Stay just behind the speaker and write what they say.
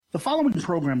The following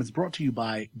program is brought to you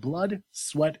by Blood,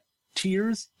 Sweat,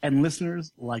 Tears, and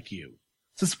listeners like you.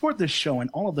 To support this show and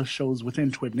all of the shows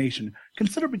within Twib Nation,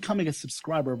 consider becoming a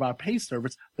subscriber of our pay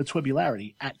service, The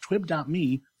Twibularity, at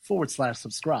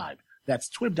twib.me/subscribe. That's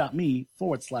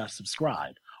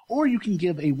twib.me/subscribe. Or you can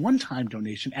give a one-time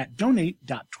donation at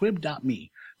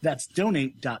donate.twib.me. That's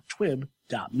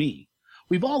donate.twib.me.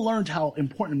 We've all learned how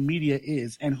important media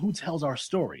is and who tells our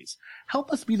stories.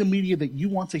 Help us be the media that you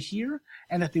want to hear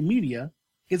and that the media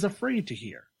is afraid to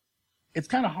hear. It's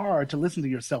kind of hard to listen to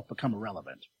yourself become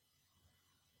irrelevant.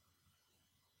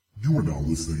 You are now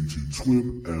listening to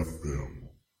Twib FM.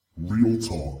 Real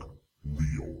talk,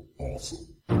 real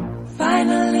awesome.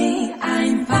 Finally,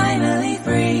 I'm finally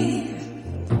free.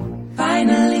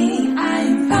 Finally,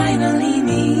 I'm finally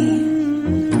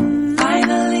me.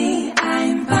 Finally,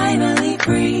 I'm finally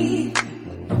free.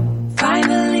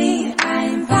 Finally,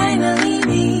 I'm finally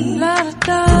me. La da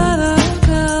da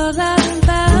da da da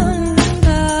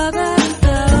da da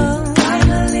da.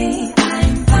 Finally,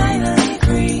 I'm finally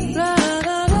free.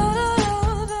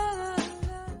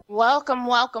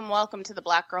 Welcome to the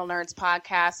Black Girl Nerds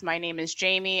podcast. My name is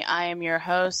Jamie. I am your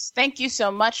host. Thank you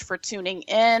so much for tuning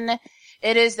in.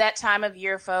 It is that time of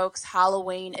year, folks.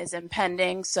 Halloween is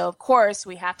impending. So, of course,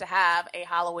 we have to have a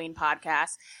Halloween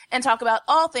podcast and talk about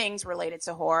all things related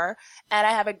to horror. And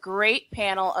I have a great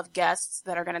panel of guests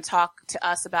that are going to talk to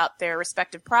us about their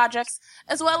respective projects,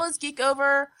 as well as geek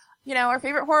over, our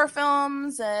favorite horror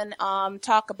films and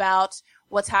talk about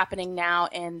what's happening now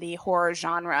in the horror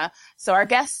genre. So our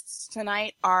guests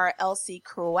tonight are Elsie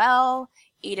Cruel,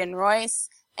 Eden Royce,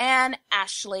 and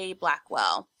Ashley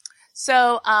Blackwell.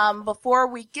 So before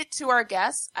we get to our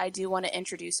guests, I do want to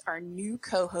introduce our new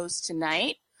co-host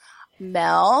tonight,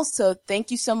 Mel. So thank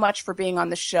you so much for being on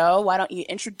the show. Why don't you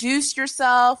introduce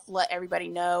yourself, let everybody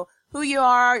know who you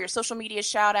are, your social media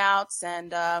shout-outs,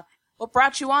 and what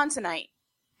brought you on tonight?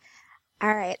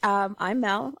 All right. I'm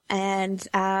Mel, and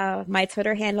my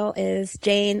Twitter handle is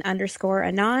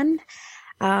Jane_Anon.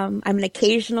 I'm an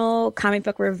occasional comic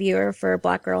book reviewer for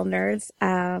Black Girl Nerds.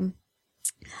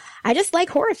 I just like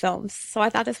horror films, so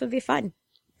I thought this would be fun.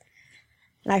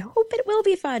 And I hope it will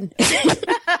be fun.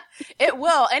 It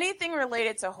will. Anything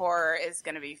related to horror is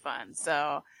going to be fun.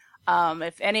 So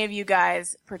if any of you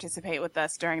guys participate with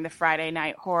us during the Friday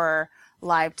Night Horror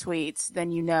live tweets,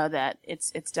 then you know that it's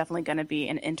definitely going to be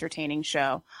an entertaining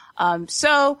show.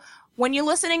 So when you're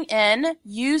listening in,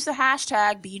 use the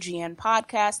hashtag BGN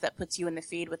podcast. That puts you in the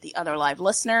feed with the other live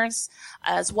listeners,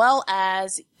 as well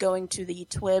as going to the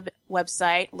Twib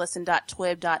website,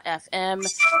 listen.twib.fm.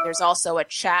 There's also a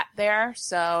chat there,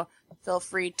 so feel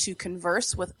free to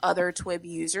converse with other Twib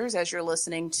users as you're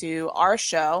listening to our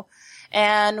show.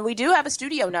 And we do have a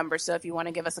studio number, so if you want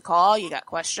to give us a call, you got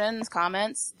questions,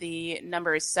 comments, the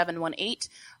number is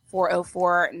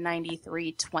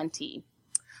 718-404-9320.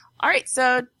 All right,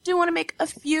 so do want to make a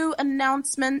few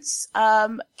announcements.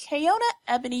 Kaona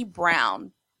Ebony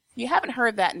Brown. If you haven't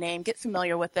heard that name, get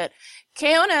familiar with it.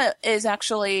 Kaona is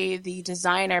actually the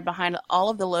designer behind all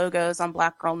of the logos on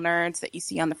Black Girl Nerds that you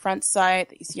see on the front site,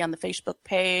 that you see on the Facebook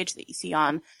page, that you see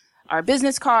on our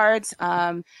business cards.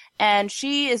 And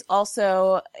she is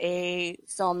also a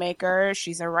filmmaker.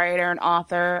 She's a writer and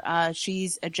author.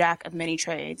 She's a jack of many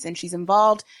trades, and she's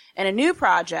involved in a new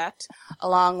project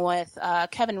along with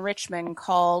Kevin Richmond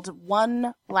called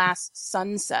One Last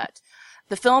Sunset.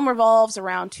 The film revolves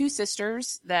around two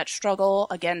sisters that struggle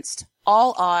against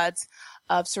all odds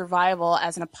of survival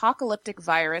as an apocalyptic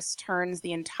virus turns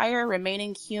the entire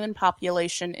remaining human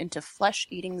population into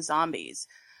flesh-eating zombies.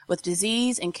 With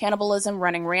disease and cannibalism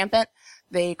running rampant,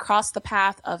 they cross the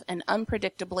path of an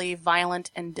unpredictably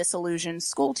violent and disillusioned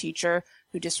schoolteacher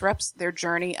who disrupts their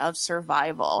journey of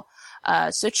survival.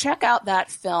 So check out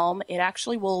that film. It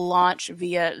actually will launch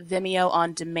via Vimeo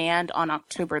on demand on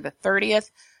October the 30th.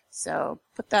 So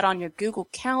put that on your Google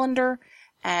Calendar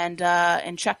and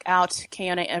check out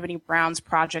Kaona Ebony Brown's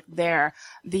project there.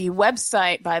 The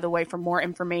website, by the way, for more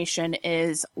information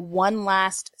is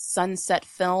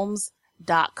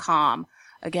onelastsunsetfilms.com.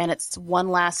 Again, it's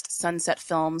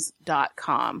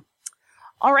onelastsunsetfilms.com.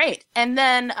 All right. And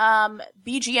then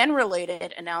BGN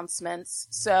related announcements.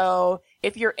 So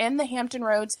if you're in the Hampton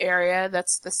Roads area,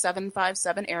 that's the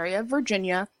 757 area of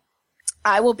Virginia,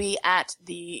 I will be at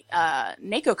the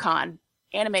NacoCon,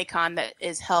 Anime Con, that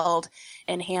is held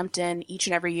in Hampton each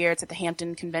and every year. It's at the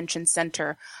Hampton Convention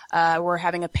Center. We're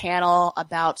having a panel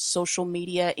about social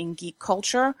media in geek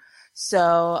culture.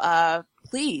 So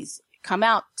please come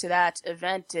out to that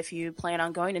event if you plan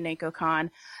on going to NacoCon.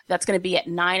 That's going to be at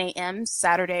 9 a.m.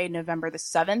 Saturday, November the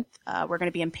 7th. We're going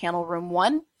to be in panel room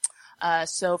 1.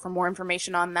 So for more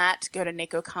information on that, go to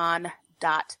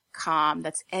nekocon.com.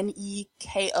 That's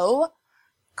NEKO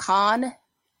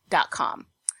con.com.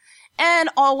 And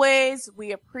always,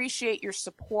 we appreciate your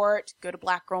support. Go to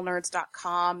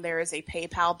blackgirlnerds.com. There is a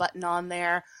PayPal button on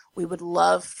there. We would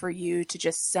love for you to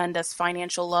just send us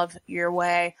financial love your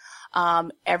way.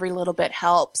 Every little bit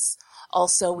helps.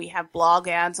 Also, we have blog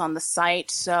ads on the site.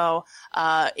 So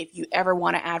if you ever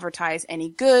want to advertise any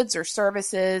goods or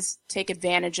services, take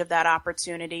advantage of that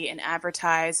opportunity and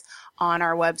advertise on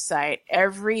our website.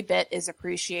 Every bit is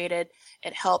appreciated.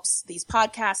 It helps these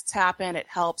podcasts happen. It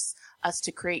helps us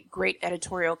to create great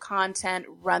editorial content,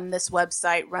 run this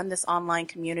website, run this online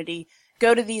community,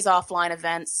 go to these offline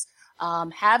events,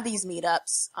 have these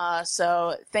meetups.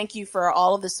 So thank you for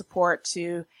all of the support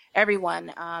to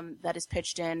everyone that has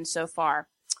pitched in so far.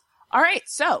 All right,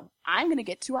 so I'm going to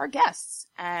get to our guests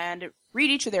and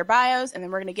read each of their bios, and then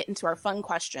we're going to get into our fun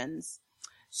questions.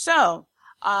 So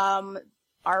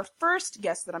our first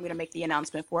guest that I'm going to make the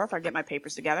announcement for, if I get my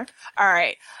papers together. All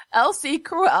right. Elsie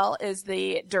Cruel is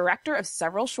the director of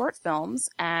several short films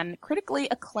and critically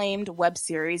acclaimed web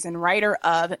series and writer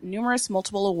of numerous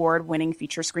multiple award-winning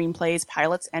feature screenplays,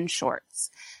 pilots, and shorts.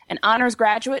 An honors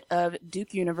graduate of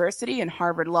Duke University and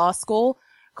Harvard Law School,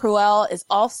 Cruel is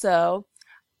also,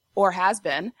 or has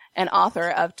been, an author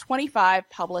of 25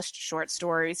 published short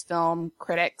stories, film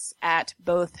critics at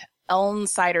both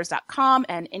elmsiders.com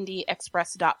and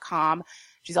indieexpress.com.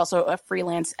 She's also a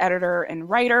freelance editor and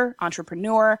writer,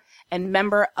 entrepreneur, and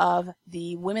member of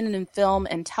the Women in Film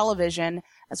and Television,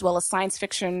 as well as Science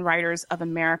Fiction Writers of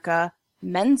America,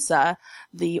 Mensa,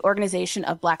 the Organization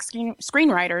of Black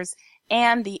Screenwriters,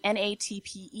 and the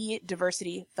NATPE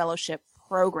Diversity Fellowship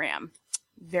Program.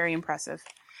 Very impressive.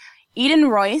 Eden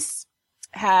Royce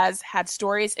has had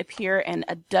stories appear in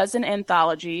a dozen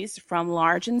anthologies from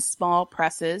large and small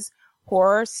presses,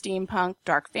 horror, steampunk,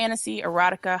 dark fantasy,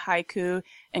 erotica, haiku,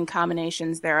 and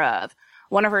combinations thereof.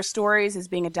 One of her stories is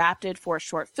being adapted for a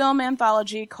short film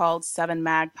anthology called Seven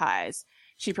Magpies.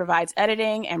 She provides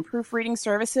editing and proofreading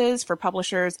services for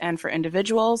publishers and for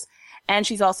individuals, and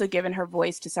she's also given her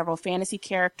voice to several fantasy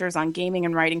characters on gaming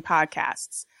and writing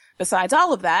podcasts. Besides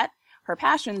all of that, her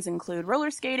passions include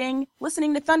roller skating,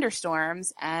 listening to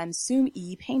thunderstorms, and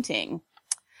Sum-E painting.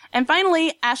 And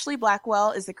finally, Ashley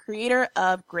Blackwell is the creator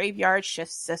of Graveyard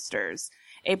Shift Sisters,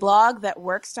 a blog that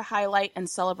works to highlight and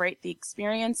celebrate the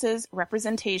experiences,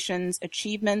 representations,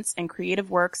 achievements, and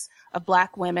creative works of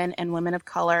Black women and women of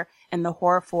color in the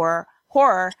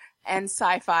horror and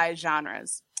sci-fi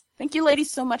genres. Thank you, ladies,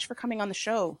 so much for coming on the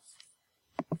show.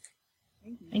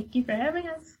 Thank you for having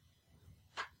us.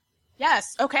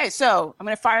 Yes. Okay. So I'm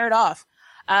going to fire it off.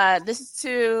 This is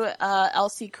to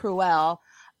Elsie Cruel.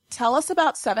 Tell us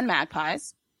about Seven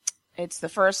Magpies. It's the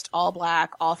first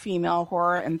all-black, all-female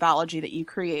horror anthology that you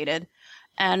created.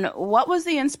 And what was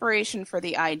the inspiration for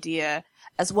the idea,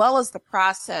 as well as the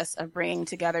process of bringing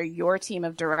together your team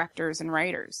of directors and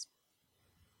writers?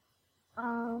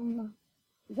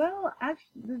 Well,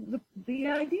 actually, the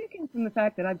idea came from the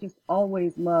fact that I've just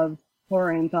always loved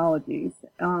horror anthologies.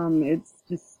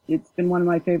 It's been one of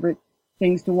my favorite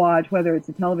things to watch, whether it's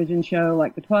a television show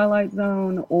like The Twilight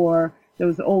Zone or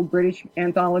those old British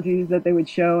anthologies that they would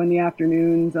show in the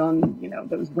afternoons on,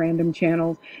 those random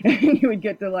channels. And you would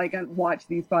get to watch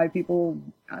these five people,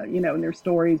 and their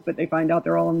stories, but they find out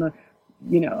they're all in the,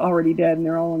 already dead and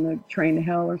they're all on the train to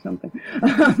hell or something.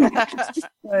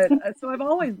 But so I've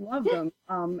always loved them.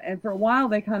 And for a while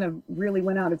they kind of really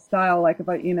went out of style. Like if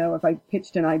I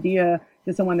pitched an idea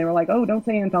to someone, they were like, "Oh, don't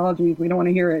say anthologies. We don't want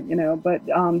to hear it," But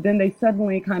then they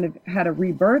suddenly kind of had a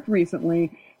rebirth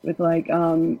recently with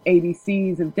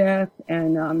ABCs of Death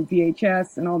and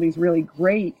VHS and all these really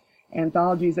great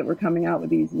anthologies that were coming out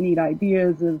with these neat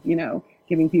ideas of,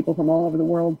 giving people from all over the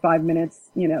world 5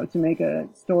 minutes, to make a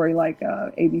story like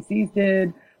ABCs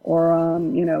did, or,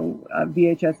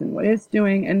 VHS and what it's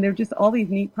doing. And there are just all these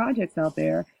neat projects out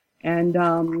there.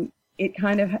 And it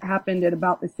kind of happened at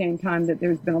about the same time that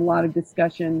there's been a lot of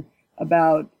discussion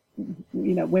about,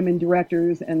 women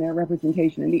directors and their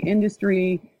representation in the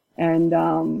industry. And,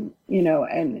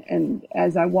 and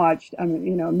as I watched,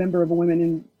 I'm, a member of a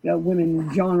women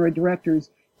genre directors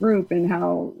group, and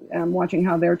how I'm watching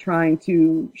how they're trying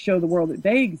to show the world that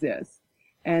they exist.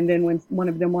 And then when one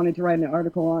of them wanted to write an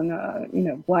article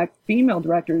on, Black female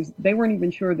directors, they weren't even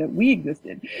sure that we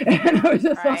existed. And I was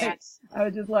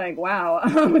just like, wow.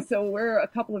 So we're a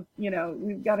couple of, we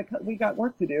got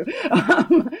work to do,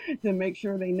 to make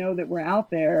sure they know that we're out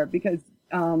there, because,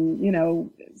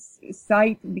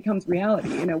 sight becomes reality.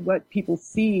 What people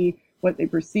see what they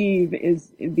perceive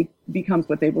becomes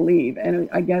what they believe. And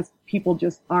I guess people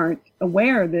just aren't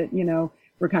aware that, you know,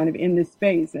 we're kind of in this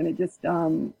space, and it just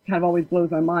kind of always blows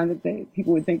my mind that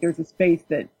people would think there's a space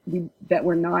that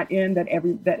we're not in, that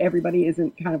everybody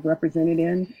isn't kind of represented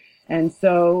in. And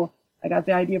so I got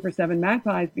the idea for Seven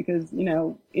Magpies because, you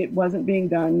know, it wasn't being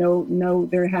done. No,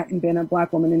 there hadn't been a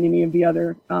Black woman in any of the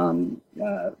other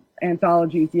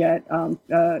anthologies yet,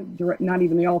 not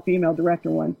even the all-female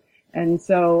director one. And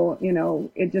so, you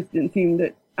know, it just didn't seem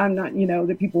that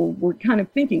that people were kind of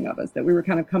thinking of us, that we were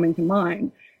kind of coming to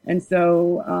mind. And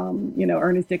so, you know,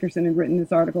 Ernest Dickerson had written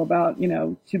this article about, you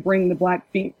know, to bring the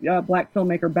black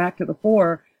filmmaker back to the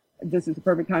fore, this is the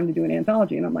perfect time to do an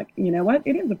anthology. And I'm like, you know what?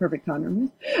 It is the perfect time,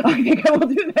 Ernest. I think I will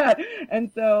do that.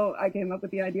 And so I came up with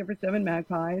the idea for Seven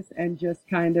Magpies and just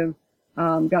kind of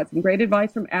got some great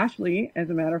advice from Ashley,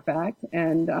 as a matter of fact,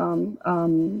 and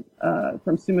from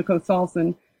Sumiko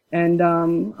Salson, and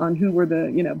on who were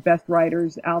the, you know, best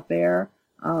writers out there.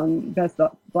 Best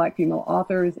Black female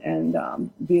authors, and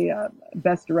the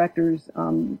best directors,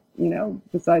 you know,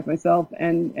 besides myself,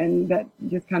 and that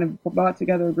just kind of brought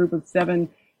together a group of 7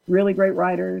 really great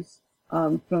writers,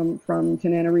 from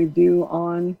Tananarive Due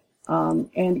on,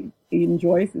 and Eden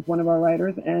Joyce is one of our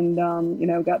writers, and you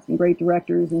know, got some great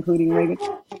directors, including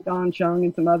Don Chung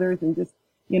and some others, and just,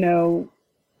 you know,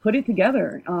 put it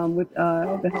together with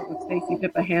the help of Stacey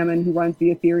Pippa Hammond, who runs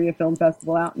the Etheria Film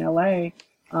Festival out in LA.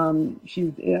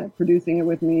 She's producing it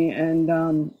with me,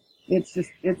 and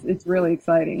it's really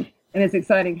exciting, and it's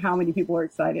exciting how many people are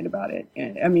excited about it.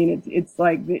 And I mean, it's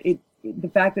like the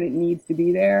fact that it needs to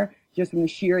be there, just from the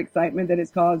sheer excitement that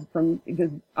it's caused from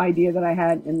this idea that I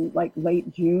had in like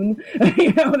late June,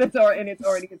 you know, and it's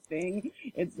already a thing.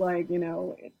 It's like, you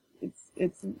know,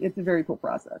 it's a very cool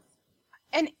process.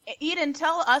 And Eden,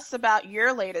 tell us about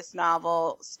your latest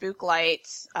novel,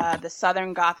 Spooklights, the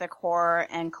Southern Gothic horror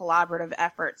and collaborative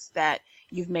efforts that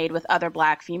you've made with other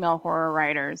Black female horror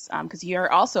writers, because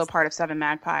you're also a part of Seven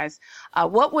Magpies.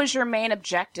 What was your main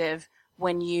objective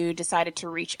when you decided to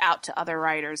reach out to other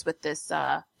writers with this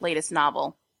latest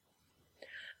novel?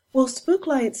 Well,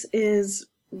 Spooklights is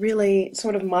really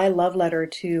sort of my love letter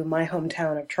to my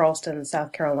hometown of Charleston,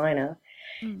 South Carolina.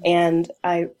 And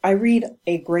I read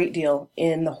a great deal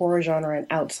in the horror genre and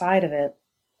outside of it.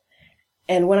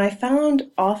 And when I found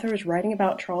authors writing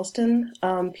about Charleston,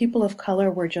 people of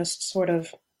color were just sort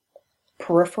of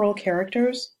peripheral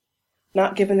characters,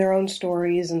 not given their own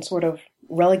stories and sort of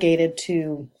relegated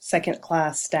to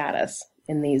second-class status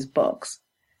in these books.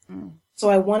 So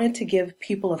I wanted to give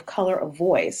people of color a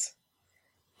voice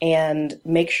and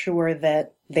make sure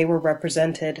that they were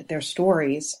represented, their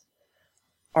stories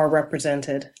are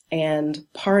represented. And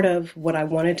part of what I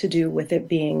wanted to do with it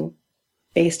being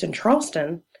based in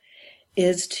Charleston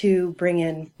is to bring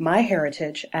in my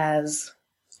heritage as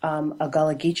a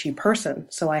Gullah Geechee person.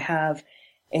 So I have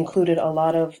included a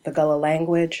lot of the Gullah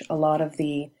language, a lot of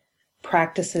the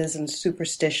practices and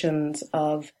superstitions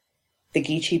of the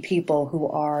Geechee people, who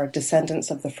are descendants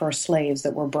of the first slaves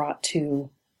that were brought to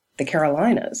the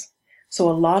Carolinas. So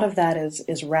a lot of that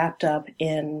is wrapped up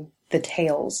in the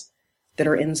tales that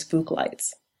are in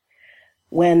Spooklights.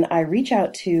 When I reach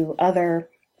out to other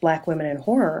Black women in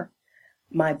horror,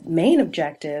 my main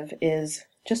objective is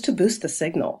just to boost the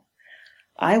signal.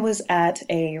 I was at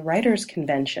a writers'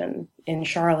 convention in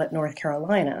Charlotte, North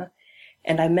Carolina,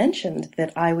 and I mentioned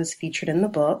that I was featured in the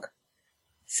book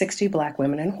 60 Black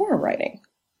Women in Horror Writing.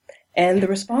 And the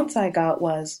response I got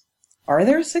was, "Are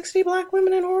there 60 Black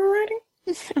women in horror writing?"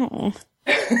 Oh.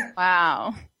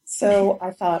 Wow. So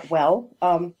I thought, well,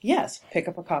 yes, pick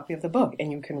up a copy of the book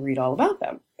and you can read all about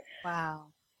them. Wow.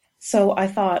 So I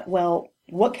thought, well,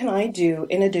 what can I do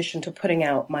in addition to putting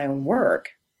out my own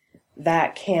work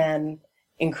that can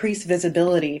increase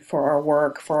visibility for our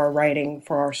work, for our writing,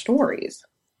 for our stories?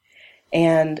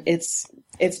 And it's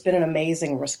been an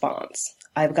amazing response.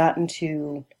 I've gotten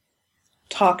to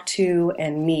talk to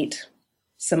and meet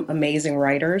some amazing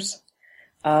writers.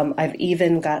 I've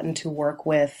even gotten to work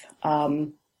with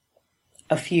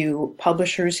a few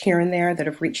publishers here and there that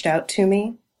have reached out to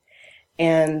me,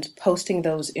 and posting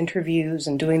those interviews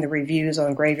and doing the reviews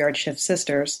on Graveyard Shift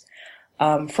Sisters.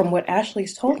 From what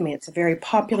Ashley's told me, it's a very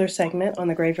popular segment on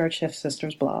the Graveyard Shift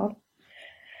Sisters blog.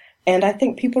 And I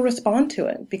think people respond to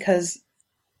it because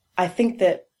I think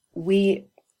that we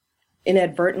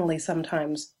inadvertently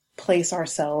sometimes place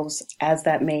ourselves as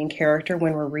that main character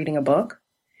when we're reading a book,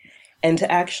 and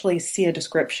to actually see a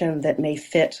description that may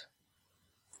fit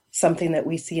something that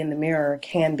we see in the mirror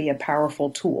can be a powerful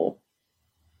tool.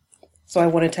 So I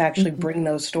wanted to actually bring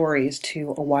those stories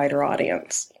to a wider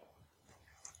audience.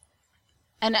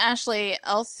 And Ashley,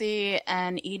 Elsie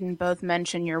and Eden both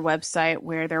mentioned your website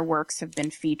where their works have been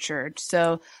featured.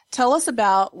 So tell us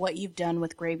about what you've done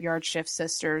with Graveyard Shift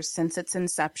Sisters since its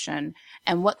inception,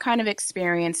 and what kind of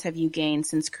experience have you gained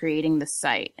since creating the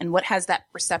site, and what has that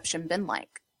reception been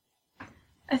like?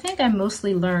 I think I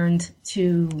mostly learned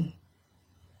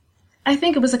I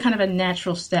think it was a kind of a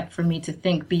natural step for me to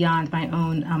think beyond my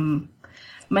own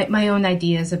my own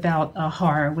ideas about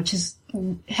horror, which is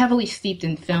heavily steeped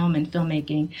in film and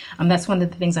filmmaking. That's one of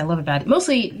the things I love about it.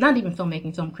 Mostly, not even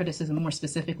filmmaking, film criticism, more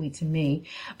specifically to me.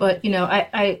 But, you know,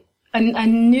 I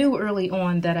knew early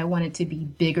on that I wanted to be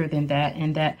bigger than that,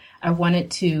 and that I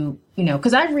wanted to, you know,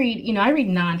 because I read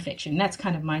nonfiction. That's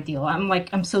kind of my deal.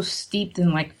 I'm so steeped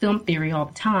in like film theory all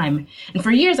the time. And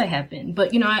for years I have been.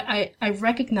 But, you know, I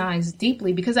recognize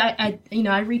deeply, because I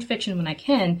read fiction when I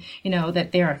can, you know,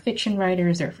 that there are fiction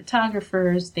writers, there are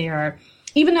photographers, there are,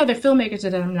 even though they're filmmakers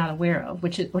that I'm not aware of,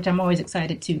 which I'm always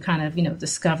excited to kind of, you know,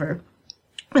 discover.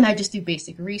 And I just do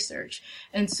basic research.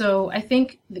 And so I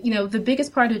think, you know, the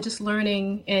biggest part of just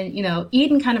learning, and, you know,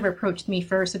 Eden kind of approached me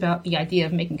first about the idea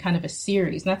of making kind of a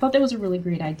series. And I thought that was a really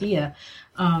great idea.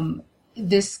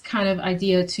 This kind of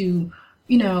idea to,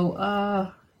 you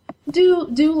know,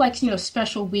 do like, you know,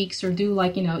 special weeks, or do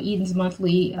like, you know, Eden's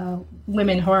monthly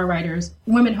women horror writer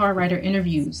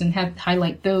interviews, and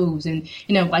highlight those. And,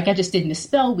 you know, like I just did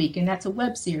Misspell Week, and that's a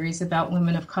web series about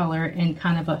women of color and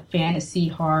kind of a fantasy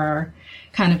horror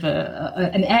kind of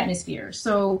an atmosphere.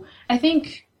 So I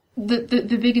think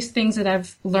the biggest things that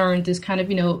I've learned is kind of,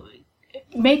 you know,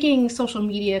 making social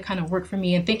media kind of work for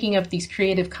me, and thinking of these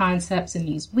creative concepts in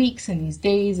these weeks and these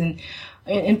days, and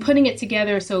putting it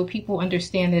together so people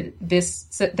understand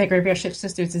that Graveyard Shift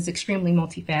Sisters is extremely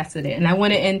multifaceted. And I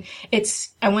want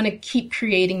to keep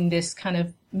creating this kind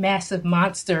of massive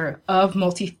monster of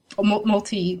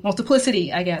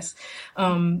multiplicity, I guess,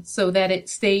 so that it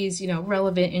stays, you know,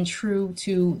 relevant and true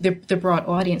to the broad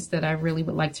audience that I really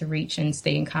would like to reach and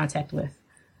stay in contact with.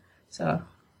 So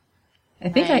I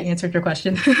think I answered your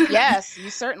question. Yes, you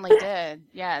certainly did.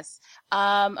 Yes.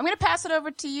 I'm going to pass it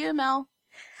over to you, Mel.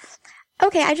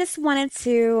 Okay, I just wanted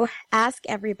to ask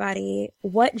everybody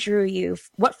what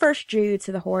first drew you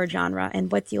to the horror genre,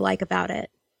 and what do you like about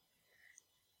it?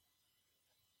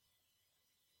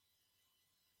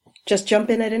 Just jump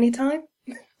in at any time?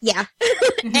 Yeah.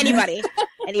 Anybody.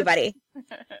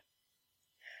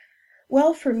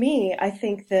 Well, for me, I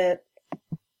think that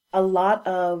a lot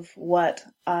of what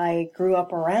I grew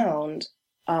up around,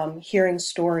 hearing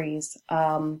stories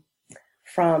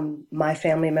from my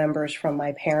family members, from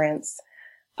my parents.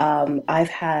 I've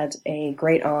had a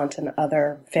great aunt and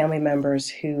other family members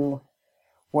who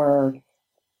were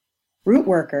root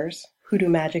workers, hoodoo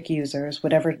magic users,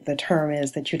 whatever the term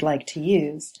is that you'd like to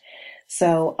use.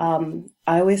 So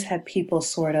I always had people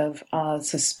sort of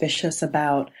suspicious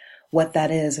about what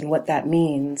that is and what that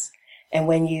means. And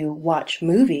when you watch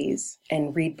movies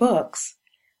and read books,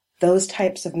 those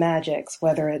types of magics,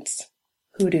 whether it's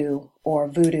hoodoo or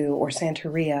voodoo or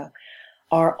Santeria,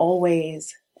 are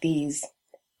always these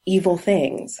evil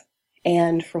things.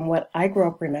 And from what I grew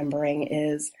up remembering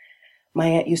is my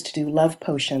aunt used to do love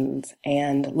potions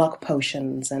and luck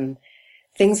potions and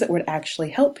things that would actually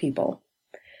help people.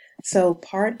 So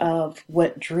part of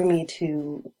what drew me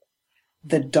to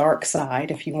the dark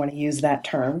side, if you want to use that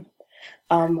term,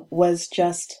 was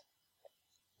just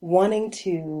wanting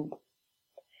to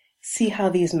see how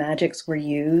these magics were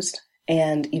used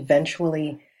and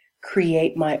eventually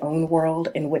create my own world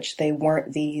in which they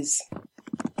weren't these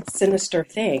sinister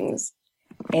things,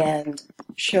 and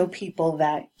show people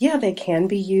that, yeah, they can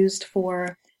be used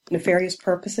for nefarious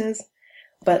purposes,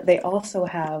 but they also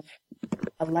have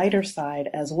a lighter side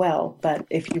as well. But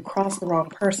if you cross the wrong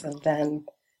person, then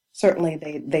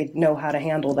certainly they know how to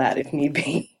handle that if need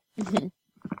be. Mm-hmm.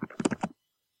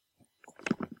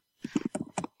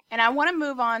 And I want to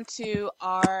move on to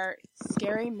our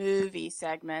scary movie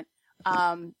segment.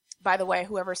 By the way,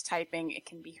 whoever's typing, it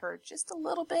can be heard just a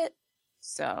little bit,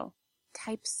 so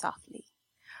type softly.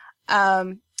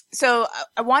 So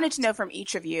I wanted to know from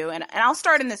each of you, and I'll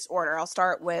start in this order. I'll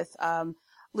start with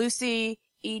Lucy,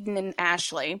 Eden, and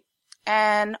Ashley,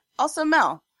 and also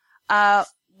Mel.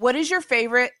 What is your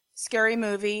favorite scary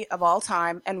movie of all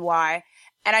time, and why?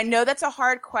 And I know that's a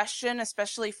hard question,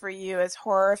 especially for you as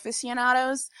horror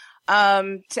aficionados,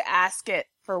 to ask it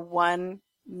for one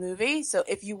movie. So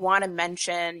if you want to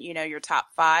mention, you know, your top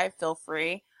 5, feel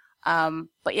free.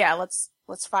 But yeah, let's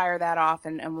fire that off,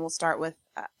 and we'll start with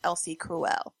Elsie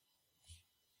Cruel.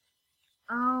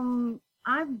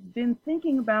 I've been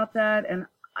thinking about that, and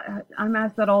I'm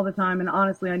asked that all the time, and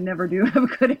honestly, I never do have a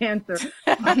good answer.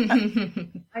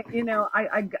 I you know,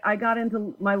 I got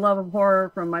into my love of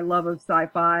horror from my love of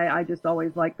sci-fi. I just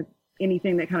always liked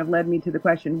anything that kind of led me to the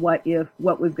question, what if,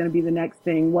 what was going to be the next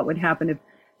thing, what would happen if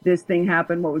this thing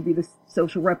happened, what would be the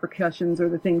social repercussions or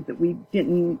the things that we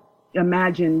didn't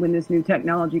imagine when this new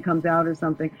technology comes out or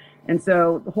something. And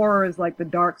so horror is like the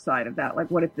dark side of that, like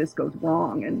what if this goes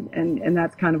wrong? And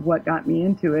that's kind of what got me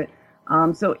into it.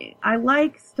 So I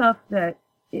like stuff that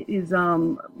is,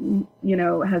 you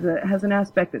know, has an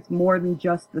aspect that's more than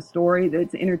just the story,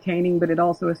 that's entertaining, but it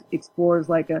also explores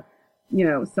like a, you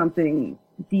know, something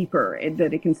deeper,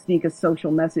 that it can sneak a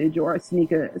social message or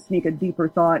sneak a deeper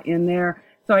thought in there.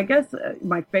 So I guess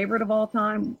my favorite of all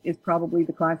time is probably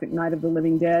the classic Night of the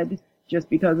Living Dead, just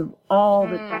because of all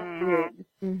that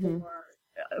did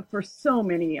for so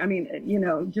many. I mean, you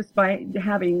know, just by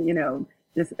having, you know,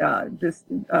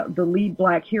 the lead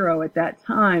black hero at that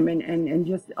time, and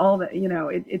just all that, you know,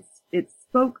 it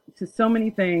spoke to so many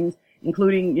things,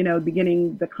 including, you know,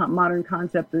 beginning the modern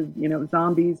concept of, you know,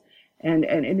 zombies, and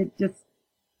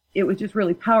it was just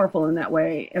really powerful in that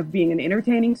way of being an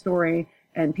entertaining story.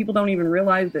 And people don't even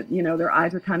realize that, you know, their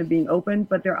eyes are kind of being opened,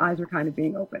 but their eyes are kind of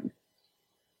being opened.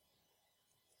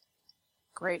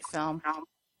 Great film.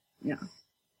 Yeah.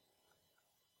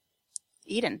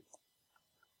 Eden.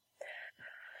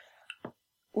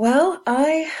 Well,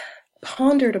 I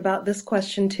pondered about this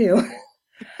question too.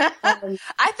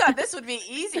 I thought this would be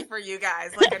easy for you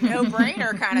guys, like a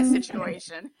no-brainer kind of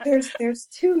situation. There's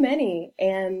too many,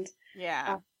 and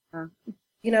yeah,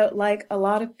 you know, like a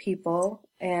lot of people,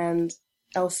 and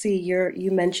Elsie, you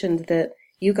mentioned that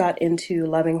you got into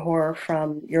loving horror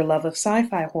from your love of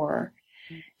sci-fi horror.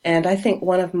 And I think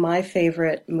one of my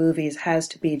favorite movies has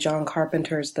to be John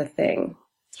Carpenter's The Thing.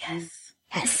 Yes.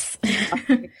 Yes.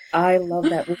 I love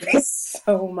that movie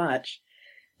so much.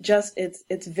 Just,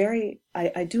 it's very,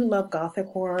 I do love gothic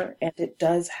horror, and it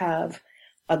does have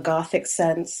a gothic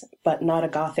sense, but not a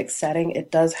gothic setting.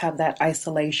 It does have that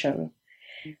isolation.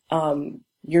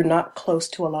 You're not close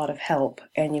to a lot of help,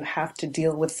 and you have to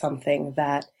deal with something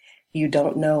that you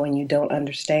don't know and you don't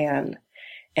understand.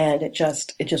 And it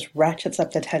just ratchets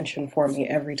up the tension for me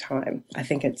every time. I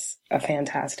think it's a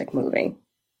fantastic movie.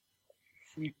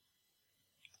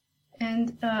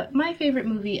 And my favorite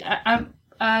movie,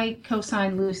 I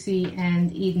co-sign Lucy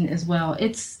and Eden as well.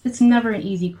 It's never an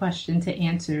easy question to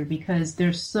answer, because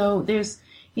there's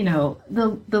you know,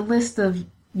 the list of,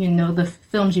 you know, the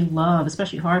films you love,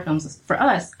 especially horror films, for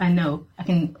us, I feel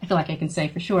like I can say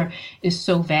for sure, is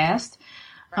so vast.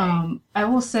 Right. I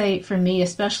will say for me,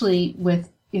 especially with,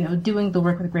 you know, doing the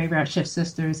work with Graveyard Shift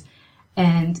Sisters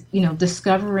and, you know,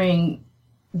 discovering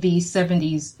these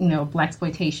 70s, you know,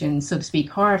 blaxploitation, so to speak,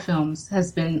 horror films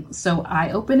has been so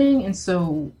eye-opening. And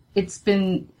so it's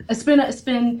been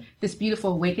this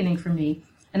beautiful awakening for me.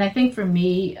 And I think for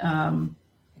me,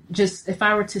 just if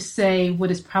I were to say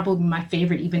what is probably my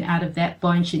favorite, even out of that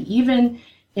bunch, and even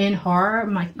in horror,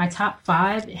 my top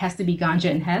 5, it has to be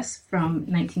Ganja and Hess from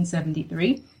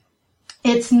 1973.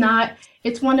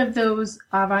 It's one of those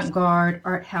avant-garde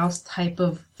art house type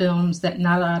of films that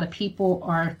not a lot of people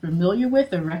are familiar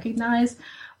with or recognize,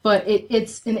 but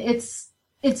it's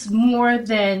more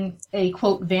than a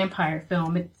quote vampire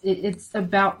film. It's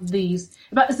about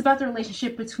it's about the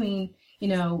relationship between, you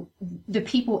know, the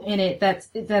people in it,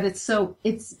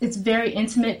 it's very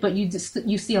intimate, but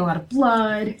you see a lot of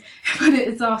blood, but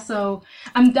it's also,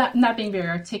 I'm not being very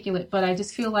articulate, but I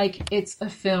just feel like it's a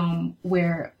film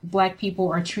where Black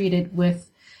people are treated with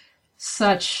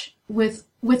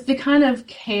the kind of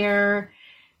care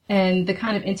and the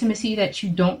kind of intimacy that you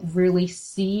don't really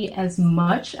see as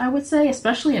much, I would say,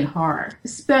 especially in horror.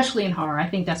 I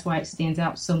think that's why it stands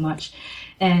out so much.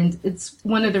 And it's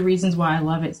one of the reasons why I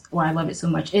love it so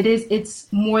much.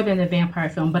 It's more than a vampire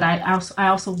film, but I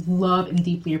also love and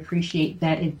deeply appreciate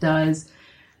that it does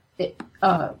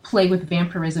play with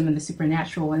vampirism and the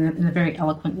supernatural in a very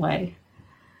eloquent way.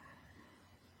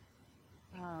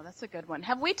 Oh, that's a good one.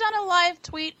 Have we done a live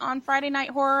tweet on Friday Night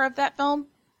Horror of that film?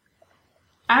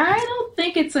 I don't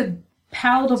think it's a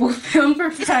palatable film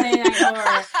for Friday Night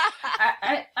Horror.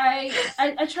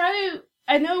 I try to.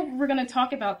 I know we're going to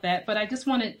talk about that, but I just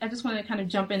want to kind of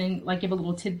jump in and like give a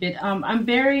little tidbit.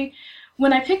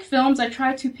 When I pick films, I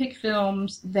try to pick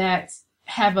films that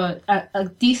have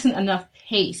a decent enough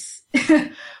pace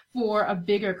for a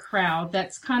bigger crowd.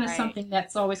 That's kind of right. Something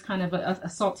that's always kind of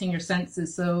assaulting your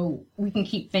senses, so we can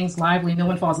keep things lively. No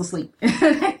one falls asleep.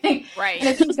 Right. And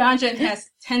I think Ganja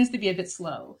tends to be a bit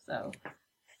slow. So,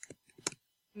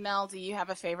 Mel, do you have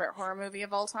a favorite horror movie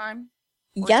of all time?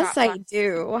 Yes, I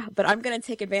do, but I'm going to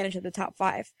take advantage of the top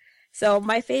 5. So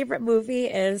my favorite movie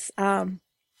is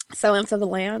Silence of the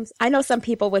Lambs. I know some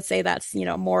people would say that's,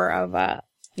 more of a,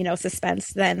 suspense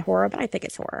than horror, but I think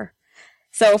it's horror.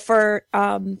 So for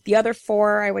the other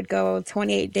four, I would go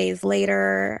 28 Days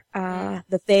Later,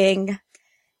 The Thing,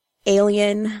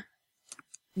 Alien,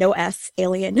 no S,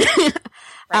 Alien.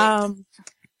 Right.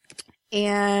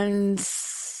 And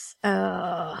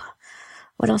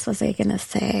what else was I gonna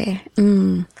say? I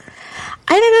don't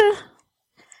know.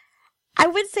 I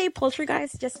would say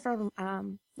Poltergeist just from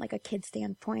like a kid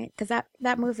standpoint, because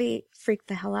that movie freaked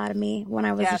the hell out of me when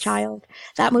I was a child.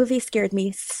 That movie scared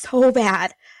me so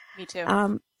bad. Me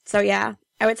too. So yeah,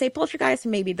 I would say Poltergeist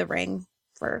and maybe The Ring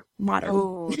for modern.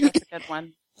 Oh, that's a good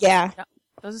one. Yeah.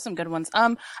 Those are some good ones.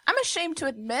 I'm ashamed to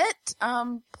admit,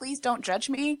 please don't judge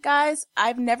me, guys.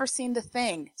 I've never seen The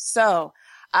Thing. So,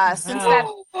 since that,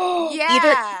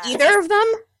 yeah. Either of them?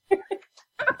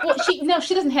 Well, she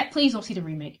doesn't have, please don't see the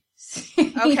remake.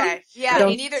 Okay. Yeah,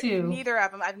 Don't neither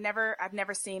of them. I've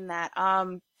never seen that.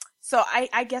 So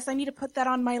I guess I need to put that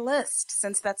on my list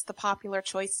since that's the popular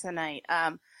choice tonight.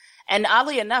 And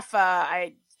oddly enough,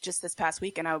 I just this past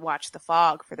weekend I watched The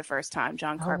Fog for the first time,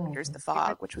 John Carpenter's The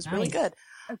Fog, which was really good.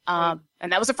 And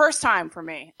that was the first time for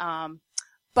me.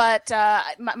 But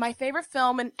my favorite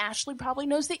film, and Ashley probably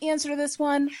knows the answer to this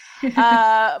one.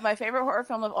 My favorite horror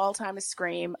film of all time is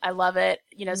Scream. I love it.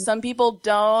 Some people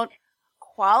don't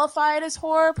qualify it as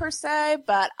horror per se,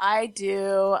 but I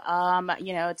do.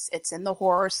 It's in the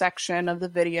horror section of the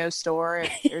video store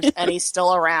if there's any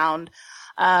still around.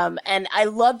 And I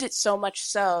loved it so much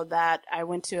so that I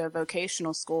went to a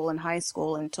vocational school in high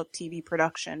school and took TV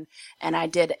production, and I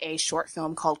did a short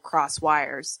film called Cross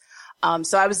Wires.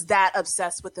 So I was that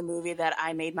obsessed with the movie that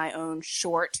I made my own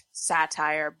short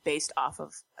satire based off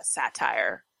of a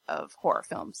satire of horror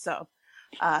films. So,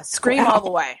 Scream all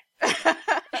the way.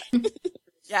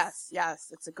 Yes.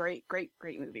 It's a great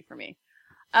movie for me.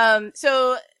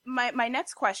 So my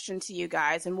next question to you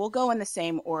guys, and we'll go in the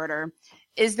same order.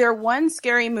 Is there one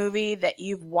scary movie that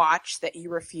you've watched that you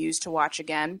refuse to watch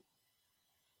again?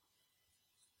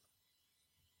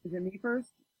 Is it me first?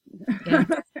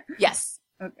 Yes.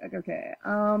 Okay.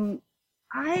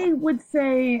 I would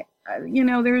say,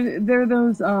 there are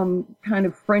those kind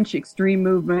of French extreme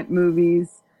movement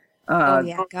movies. Oh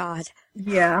yeah, God.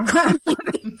 Yeah.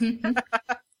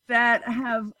 That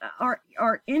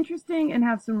are interesting and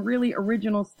have some really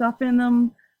original stuff in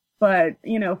them. But,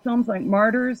 films like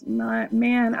Martyrs, it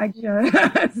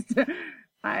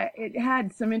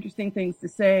had some interesting things to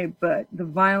say, but the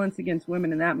violence against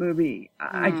women in that movie,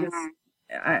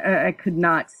 I could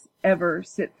not ever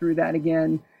sit through that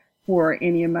again for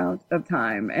any amount of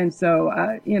time. And so,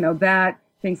 that,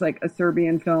 things like a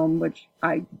Serbian film, which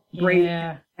I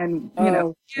rate, and,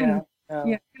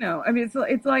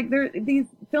 it's like there these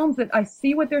films that I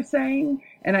see what they're saying,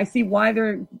 and I see why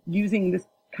they're using this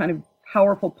kind of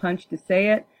powerful punch to say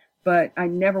it, but I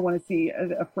never want to see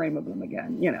a frame of them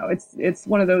again. It's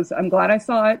one of those, I'm glad I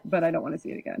saw it, but I don't want to see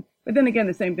it again. But then again,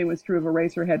 the same thing was true of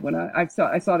Eraserhead when I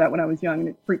saw that when I was young, and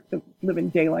it freaked the living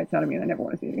daylights out of me, and I never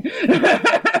want to see it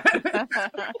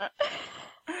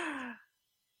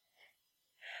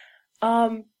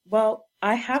again. Well,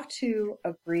 I have to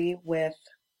agree with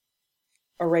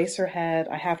Eraserhead.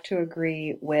 I have to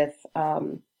agree with,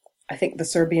 I think the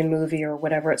Serbian movie or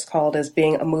whatever it's called as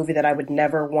being a movie that I would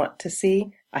never want to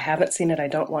see. I haven't seen it. I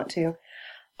don't want to.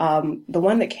 The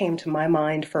one that came to my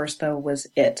mind first, though, was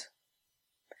It.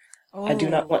 Oh. I do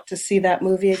not want to see that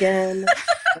movie again.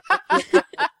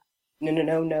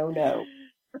 No.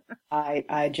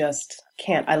 I just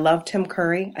can't. I love Tim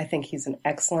Curry. I think he's an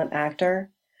excellent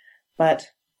actor.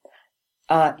 But,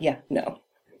 no.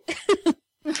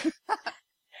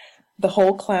 The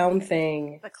whole clown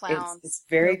thing, the clowns. It's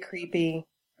very creepy.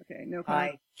 Okay, no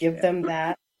I give them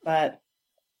that, but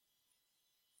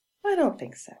I don't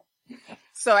think so.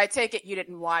 So I take it you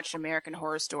didn't watch American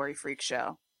Horror Story Freak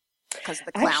Show because of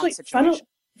the clown Actually, situation.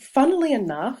 Funnily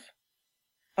enough,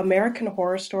 American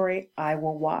Horror Story I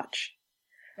will watch.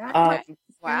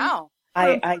 Wow.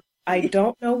 I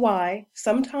don't know why.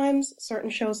 Sometimes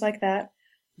certain shows like that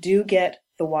do get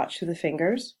the watch through the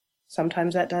fingers.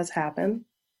 Sometimes that does happen.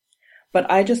 But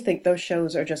I just think those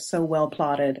shows are just so well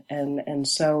plotted and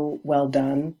so well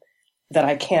done that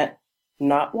I can't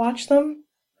not watch them.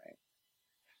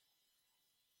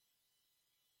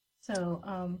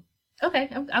 So, okay,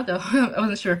 I'll go. I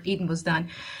wasn't sure if Eden was done.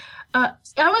 I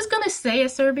was going to say a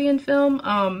Serbian film.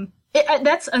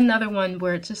 That's another one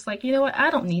where it's just like, you know what, I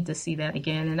don't need to see that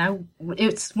again. And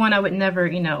it's one I would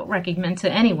never, recommend to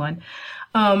anyone.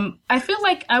 I feel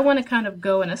like I want to kind of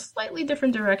go in a slightly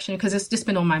different direction because it's just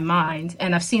been on my mind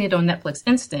and I've seen it on Netflix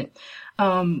Instant.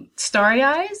 Starry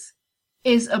Eyes.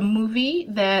 is a movie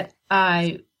that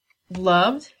I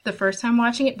loved the first time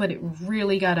watching it, but it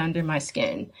really got under my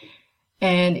skin.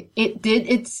 And it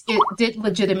did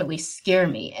legitimately scare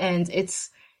me. And it's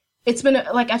been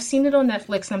like, I've seen it on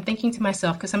Netflix, and I'm thinking to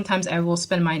myself, because sometimes I will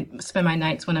spend my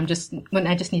nights when I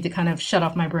just need to kind of shut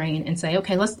off my brain and say,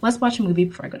 okay, let's watch a movie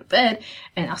before I go to bed,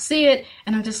 and I'll see it,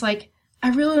 and I'm just like, I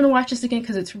really want to watch this again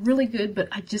because it's really good, but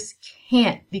I just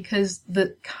can't, because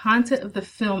the content of the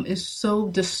film is so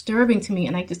disturbing to me,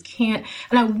 and I just can't.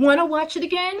 And I want to watch it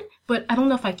again, but I don't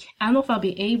know if I don't know if I'll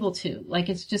be able to. Like,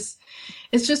 it's just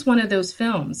one of those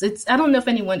films. I don't know if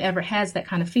anyone ever has that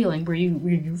kind of feeling where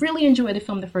you really enjoy the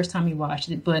film the first time you watched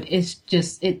it, but it's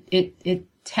just it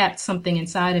tapped something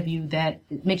inside of you that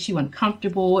it makes you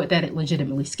uncomfortable, that it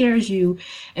legitimately scares you,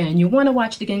 and you want to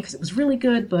watch it again because it was really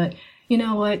good, but you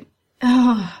know what?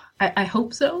 Oh, I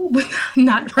hope so, but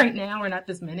not right now or not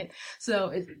this minute.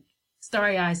 So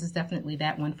Starry Eyes is definitely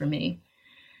that one for me.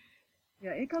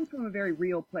 Yeah, it comes from a very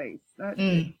real place. That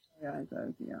Starry Eyes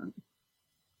does, yeah.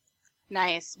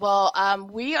 Nice. Well,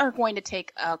 we are going to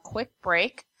take a quick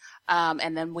break,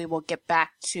 and then we will get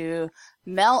back to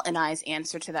Mel and I's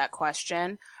answer to that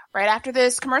question right after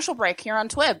this commercial break here on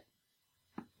TWIB.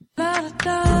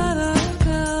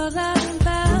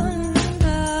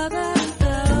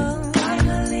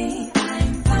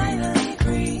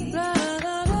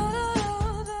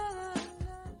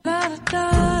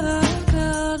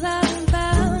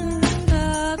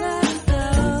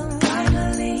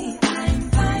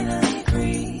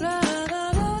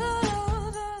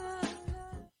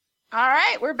 All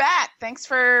right, we're back. Thanks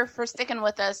for sticking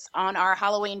with us on our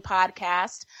Halloween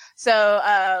podcast.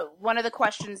 So one of the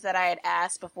questions that I had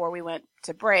asked before we went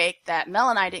to break that Mel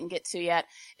and I didn't get to yet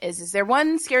is there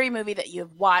one scary movie that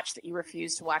you've watched that you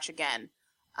refuse to watch again?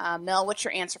 Mel, what's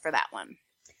your answer for that one?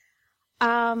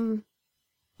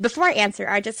 Before I answer,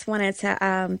 I just wanted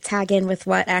to tag in with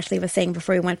what Ashley was saying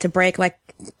before we went to break, like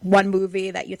one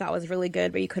movie that you thought was really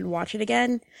good, but you couldn't watch it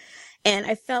again. And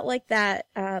I felt like that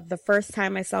the first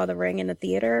time I saw The Ring in the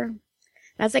theater. And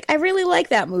I was like, I really like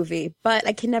that movie, but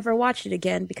I can never watch it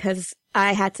again because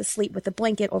I had to sleep with a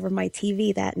blanket over my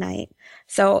TV that night.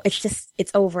 So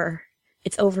it's over.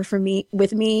 It's over for me,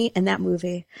 with me and that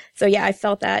movie. So yeah, I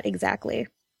felt that exactly.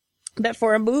 But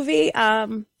for a movie,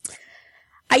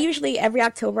 every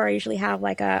October, I usually have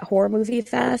like a horror movie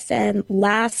fest. And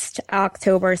last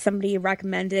October, somebody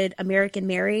recommended American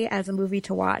Mary as a movie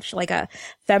to watch, like a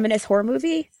feminist horror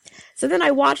movie. So then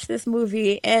I watched this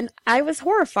movie and I was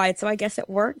horrified. So I guess it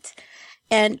worked.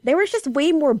 And there was just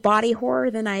way more body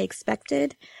horror than I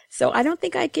expected. So I don't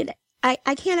think I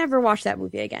can't ever watch that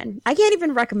movie again. I can't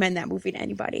even recommend that movie to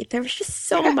anybody. There was just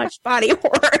so much body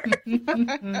horror.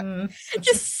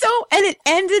 And it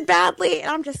ended badly. And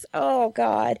I'm just, oh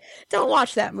God, don't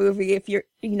watch that movie if you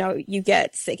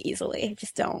get sick easily.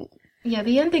 Just don't. Yeah,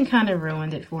 the ending kind of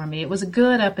ruined it for me. It was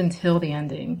good up until the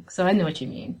ending. So I know what you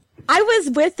mean. I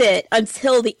was with it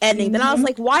until the ending. Mm-hmm. Then I was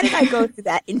like, why did I go through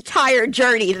that entire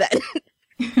journey then?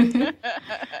 Nothing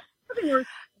worse.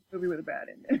 Movie with a bad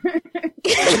ending.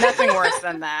 Nothing worse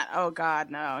than that. Oh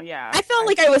God, no. Yeah. I felt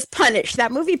like I was punished.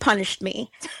 That movie punished me.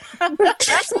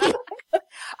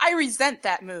 I resent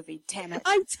that movie. Damn it.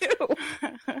 I do.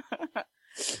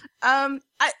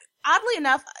 Oddly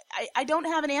enough, I don't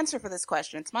have an answer for this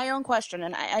question. It's my own question,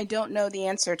 and I don't know the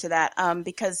answer to that.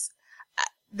 Because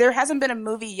there hasn't been a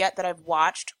movie yet that I've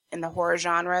watched in the horror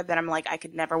genre that I'm like, I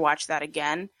could never watch that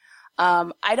again.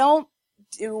 I don't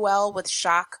do well with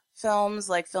shock films,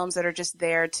 like films that are just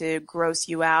there to gross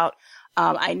you out.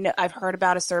 I know I've heard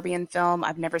about a Serbian film.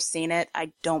 I've never seen it.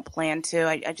 I don't plan to.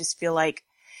 I just feel like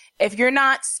if you're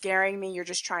not scaring me, you're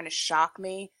just trying to shock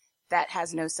me. That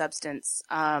has no substance.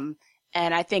 And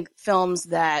I think films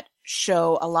that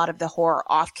show a lot of the horror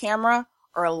off camera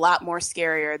are a lot more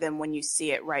scarier than when you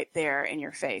see it right there in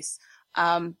your face.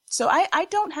 So I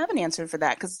don't have an answer for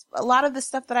that because a lot of the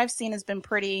stuff that I've seen has been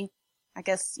pretty, I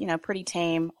guess, pretty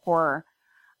tame horror.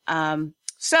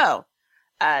 So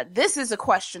this is a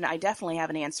question I definitely have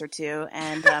an answer to,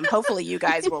 and hopefully you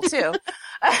guys will too.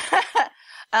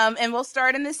 And we'll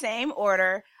start in the same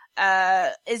order.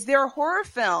 Is there a horror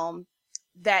film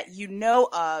that you know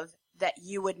of that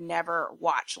you would never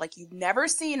watch? Like you've never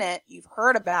seen it, you've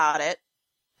heard about it,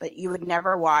 but you would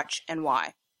never watch, and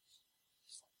why?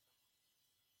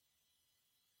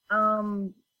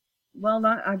 Well,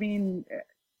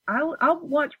 I'll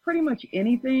watch pretty much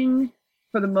anything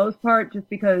for the most part, just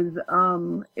because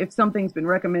if something's been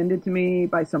recommended to me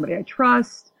by somebody I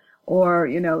trust, or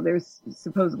there's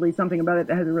supposedly something about it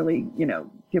that has a really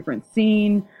different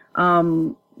scene.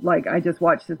 Like I just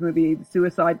watched this movie, The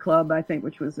Suicide Club, I think,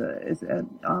 which was a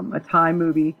Thai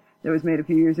movie, that was made a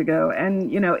few years ago.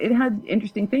 And, it had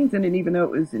interesting things in it, even though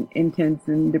it was intense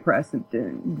and depressing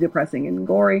and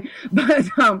gory. But,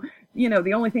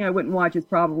 the only thing I wouldn't watch is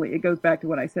probably, it goes back to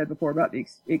what I said before about the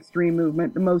extreme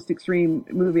movement. The most extreme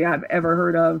movie I've ever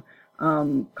heard of,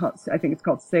 I think it's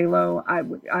called Salo.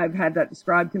 I've had that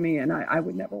described to me, and I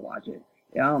would never watch it,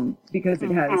 because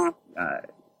it has,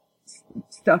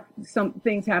 some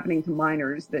things happening to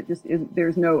minors that just isn't,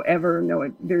 there's never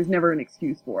an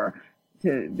excuse for.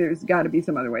 There's got to be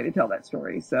some other way to tell that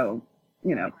story. So,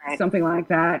 something like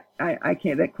that, I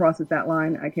can't, that crosses that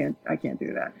line. I can't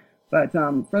do that. But,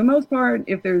 for the most part,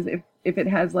 if it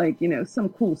has some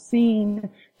cool scene,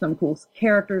 some cool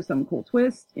character, some cool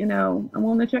twist, I'm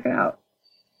willing to check it out.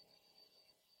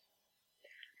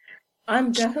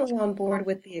 I'm definitely on board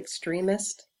with the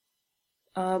extremist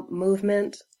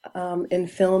movement in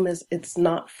film. It's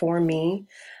not for me.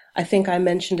 I think I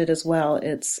mentioned it as well.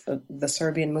 It's the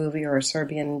Serbian movie or a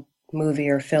Serbian movie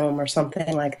or film or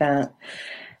something like that.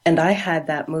 And I had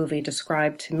that movie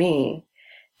described to me.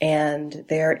 And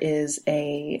there is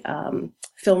a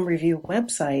film review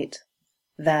website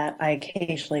that I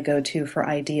occasionally go to for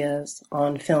ideas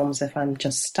on films if I'm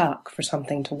just stuck for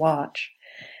something to watch.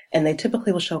 And they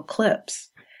typically will show clips.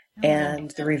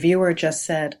 And the reviewer just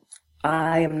said,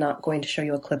 I am not going to show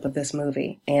you a clip of this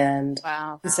movie. And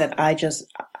he said, I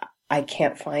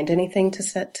can't find anything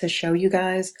to show you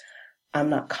guys. I'm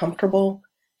not comfortable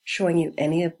showing you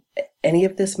any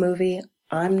of this movie.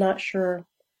 I'm not sure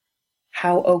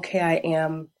how okay I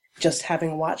am just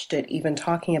having watched it, even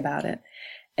talking about it.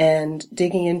 And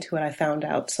digging into it, I found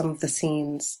out some of the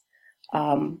scenes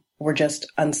were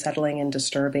just unsettling and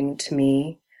disturbing to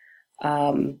me.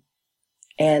 And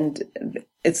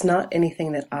it's not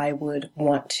anything that I would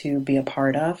want to be a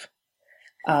part of,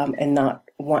 and not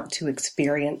want to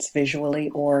experience visually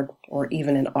or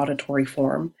even in auditory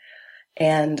form.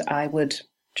 And I would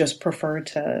just prefer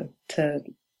to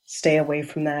stay away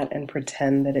from that and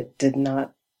pretend that it did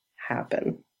not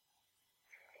happen.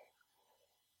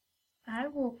 I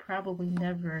will probably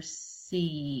never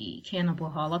see Cannibal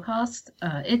Holocaust.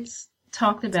 It's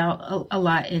talked about a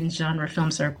lot in genre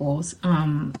film circles.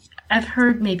 I've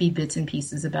heard maybe bits and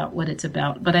pieces about what it's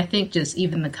about, but I think just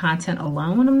even the content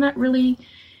alone, I'm not really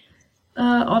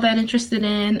all that interested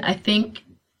in. I think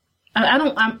I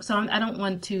don't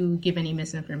want to give any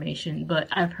misinformation, but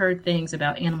I've heard things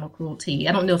about animal cruelty.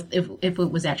 I don't know if it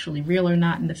was actually real or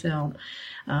not in the film,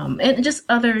 and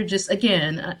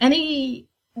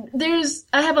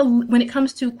when it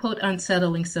comes to quote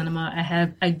unsettling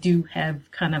cinema, I do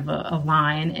have kind of a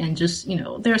line, and just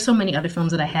there are so many other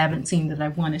films that I haven't seen that I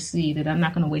want to see that I'm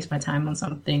not going to waste my time on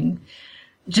something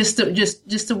just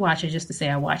to watch it, just to say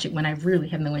I watch it when I really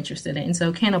have no interest in it. And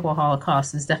so Cannibal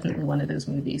Holocaust is definitely one of those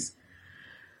movies.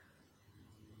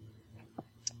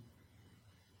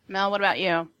 Mel, what about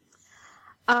you?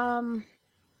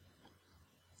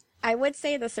 I would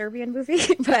say the Serbian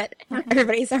movie, but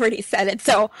everybody's already said it.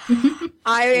 So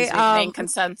main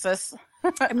consensus.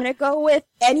 I'm going to go with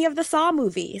any of the Saw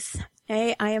movies.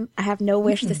 Okay? I have no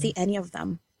wish to see any of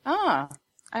them. I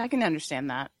can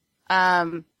understand that.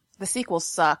 The sequel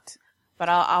sucked, but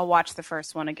I'll watch the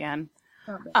first one again.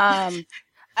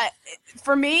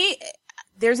 For me,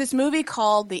 there's this movie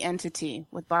called The Entity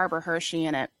with Barbara Hershey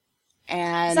in it.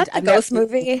 And is that the ghost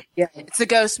movie? Yeah, it's a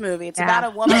ghost movie. It's about a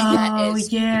woman that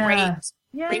is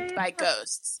raped by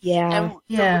ghosts. Yeah.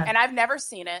 And I've never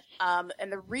seen it.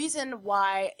 And the reason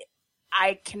why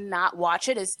I cannot watch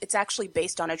it is it's actually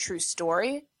based on a true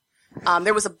story.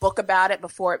 There was a book about it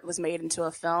before it was made into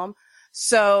a film.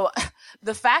 So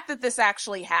the fact that this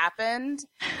actually happened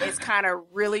is kind of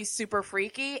really super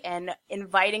freaky, and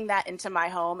inviting that into my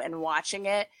home and watching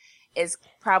it is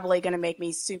probably going to make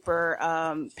me super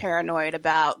paranoid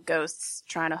about ghosts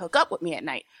trying to hook up with me at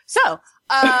night. So,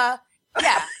 I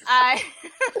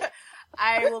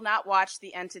will not watch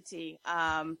The Entity.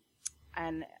 When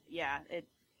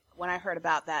I heard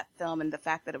about that film and the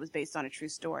fact that it was based on a true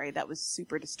story, that was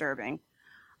super disturbing.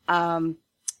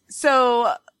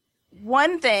 So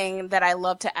one thing that I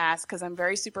love to ask, because I'm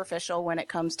very superficial when it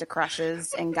comes to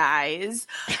crushes and guys,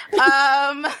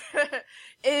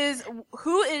 is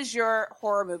who is your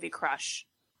horror movie crush?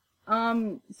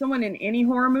 Someone in any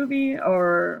horror movie,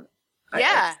 or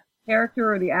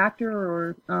character, or the actor,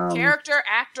 or character,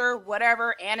 actor,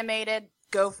 whatever, animated,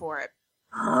 go for it.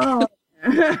 Oh,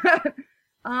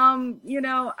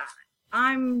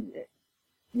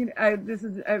 this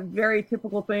is a very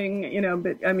typical thing,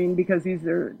 but I mean, because these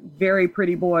are very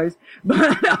pretty boys,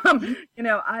 but,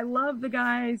 I love the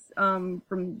guys, from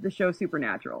the show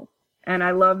Supernatural, and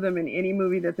I love them in any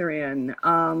movie that they're in.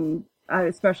 I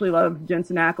especially love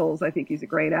Jensen Ackles. I think he's a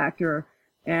great actor,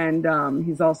 and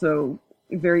he's also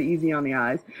very easy on the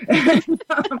eyes.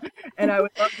 And I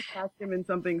would love to cast him in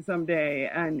something someday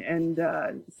and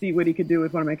see what he could do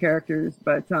with one of my characters.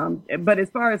 But as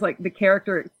far as like the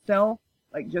character itself,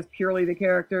 like just purely the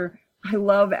character, I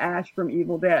love Ash from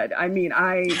Evil Dead. I mean,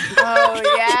 Oh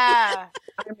yeah.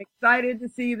 I'm excited to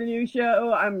see the new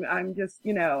show. I'm just,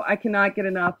 I cannot get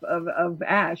enough of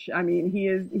Ash. I mean,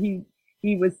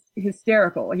 he was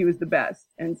hysterical. He was the best.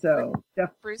 And so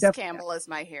Bruce Campbell is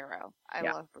my hero. I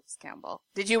love Bruce Campbell.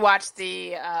 Did you watch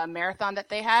the marathon that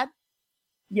they had?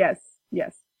 Yes.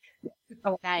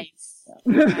 Oh, Nice.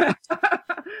 yeah.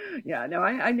 Yeah, no,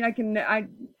 I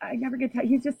never get tired.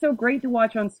 He's just so great to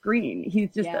watch on screen. He's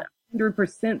just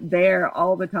 100% there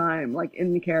all the time, like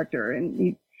in the character.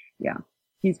 And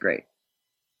he's great.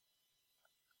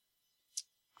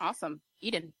 Awesome.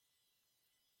 Eden.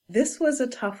 This was a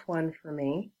tough one for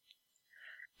me.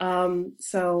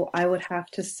 So I would have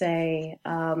to say,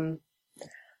 I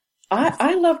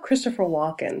love Christopher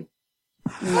Walken.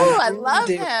 Oh, I love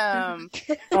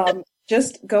him.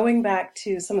 Just going back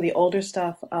to some of the older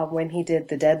stuff, when he did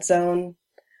The Dead Zone,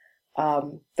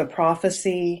 The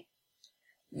Prophecy,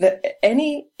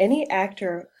 any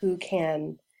actor who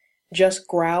can just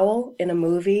growl in a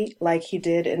movie like he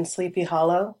did in Sleepy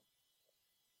Hollow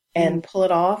and pull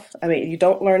it off. I mean, you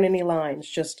don't learn any lines,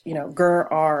 just,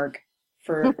 grr arg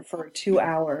for 2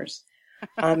 hours.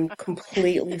 I'm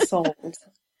completely sold.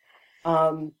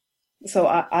 So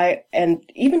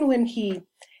and even when he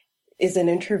is in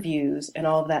interviews and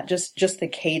all of that, just the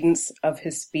cadence of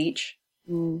his speech,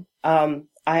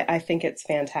 I think it's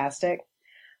fantastic.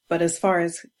 But as far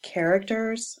as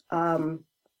characters,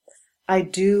 I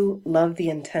do love the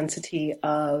intensity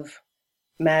of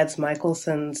Mads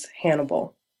Mikkelsen's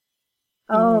Hannibal.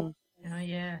 Oh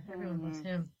yeah, everyone loves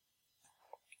him.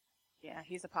 Yeah,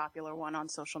 he's a popular one on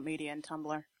social media and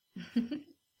Tumblr.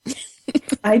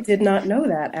 I did not know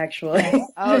that, actually.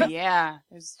 Oh yeah,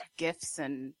 there's GIFs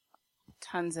and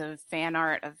tons of fan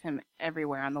art of him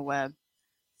everywhere on the web.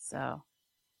 So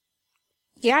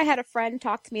Yeah, I had a friend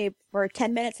talk to me for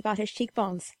 10 minutes about his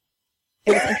cheekbones.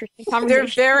 It was an interesting they're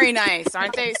conversation. very nice,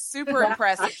 aren't they? Super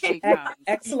impressive cheekbones.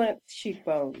 Excellent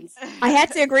cheekbones. I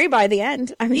had to agree by the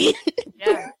end. I mean,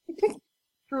 Yeah.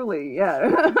 Truly,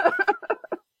 yeah.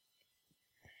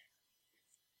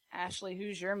 Ashley,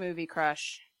 who's your movie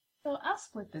crush? So I'll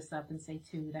split this up and say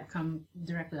two that come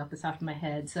directly off the top of my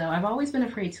head. So I've always been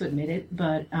afraid to admit it,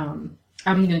 but I'm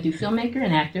going to do filmmaker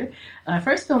and actor.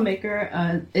 First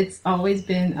filmmaker, it's always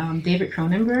been David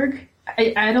Cronenberg.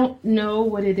 I don't know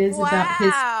what it is about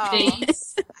his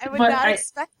face. I would not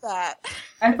expect that.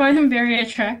 I find him very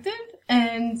attractive.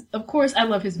 And of course, I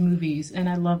love his movies, and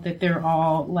I love that they're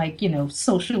all like,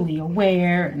 socially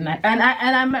aware. And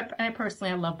I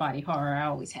personally, I love body horror. I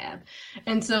always have.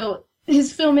 And so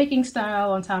his filmmaking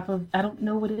style, on top of, I don't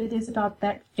know what it is about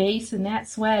that face and that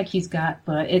swag he's got,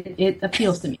 but it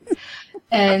appeals to me.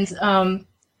 And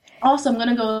also, I'm going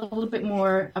to go a little bit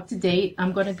more up to date.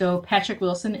 I'm going to go Patrick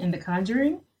Wilson in The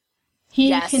Conjuring.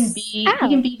 He can be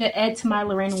the Ed to my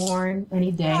Lorraine Warren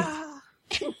any day.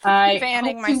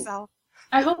 Fanning myself.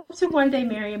 I hope to one day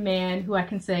marry a man who I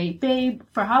can say, babe,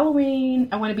 for Halloween,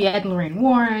 I want to be Ed and Lorraine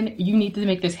Warren. You need to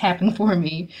make this happen for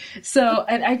me. So,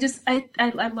 and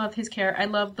I love his character. I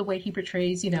love the way he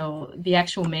portrays, the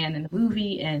actual man in the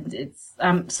movie. And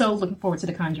I'm so looking forward to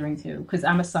The Conjuring too, because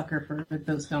I'm a sucker for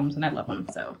those films and I love them.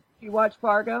 So. You watch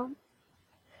Fargo?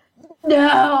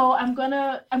 No, I'm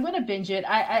gonna binge it.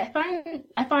 I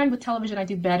find with television I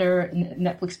do better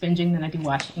Netflix binging than I do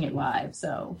watching it live.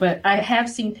 So, but I have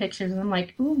seen pictures and I'm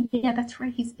like, ooh, yeah, that's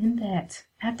right, he's in that.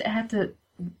 I have to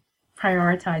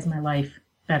prioritize my life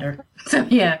better. So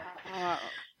yeah,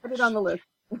 Put it on the list.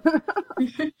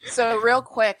 So real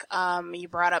quick, you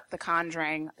brought up The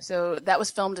Conjuring. So that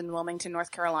was filmed in Wilmington,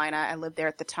 North Carolina. I lived there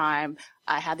at the time.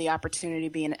 I had the opportunity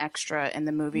to be an extra in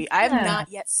the movie. I have not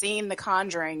yet seen The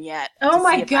Conjuring yet. Oh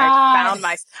my God.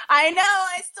 I know,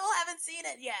 I still haven't seen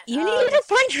it yet. you need to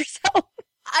find yourself.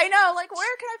 I know, like,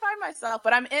 where can I find myself?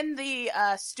 But I'm in the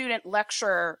student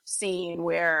lecture scene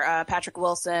where Patrick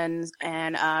Wilson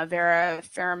and Vera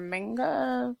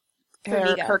Farmiga,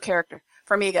 her character,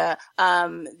 Farmiga,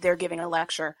 they're giving a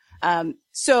lecture.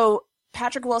 So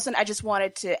Patrick Wilson, I just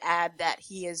wanted to add that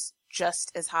he is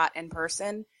just as hot in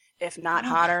person, if not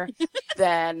hotter,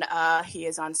 than he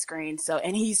is on screen. So,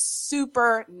 and he's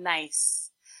super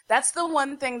nice. That's the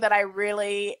one thing that I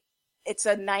really, it's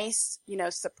a nice,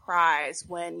 surprise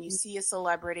when you see a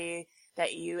celebrity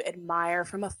that you admire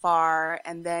from afar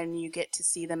and then you get to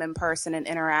see them in person and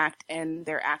interact, and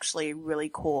they're actually really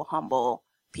cool, humble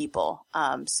people.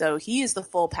 So he is the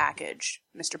full package,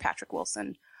 Mr. Patrick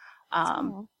Wilson.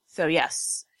 So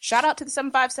yes, shout out to the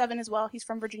 757 as well. He's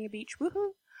from Virginia Beach.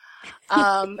 Woohoo.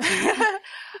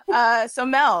 So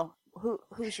Mel,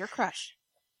 who's your crush?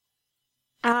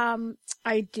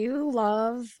 I do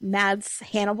love Mads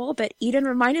Hannibal, but Eden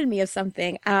reminded me of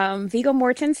something. Viggo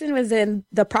Mortensen was in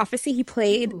The Prophecy. He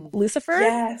played Lucifer.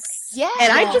 Yes. Yeah.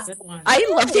 And I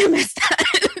loved him as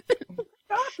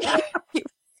that.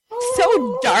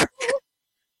 So dark.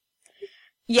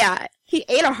 Yeah, he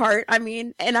ate a heart. I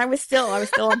mean, and I was still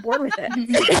on board with it.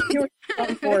 You were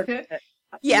on board with it.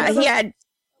 Yeah, he had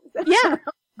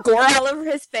gore all over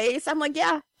his face. I'm like,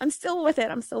 yeah, I'm still with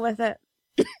it.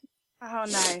 Oh,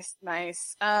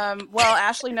 nice. Well,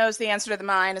 Ashley knows the answer to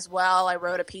mine as well. I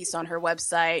wrote a piece on her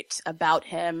website about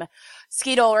him.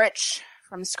 Skeet Ulrich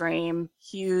from Scream,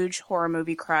 huge horror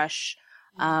movie crush.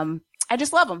 I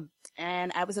just love him,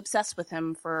 and I was obsessed with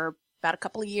him for about a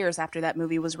couple of years after that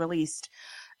movie was released.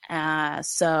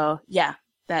 So yeah,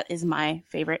 that is my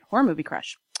favorite horror movie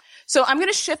crush. So I'm going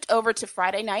to shift over to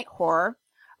Friday Night Horror,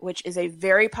 which is a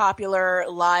very popular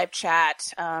live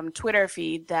chat Twitter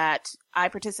feed that I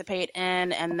participate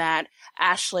in and that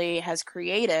Ashley has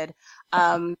created.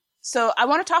 So I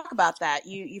want to talk about that.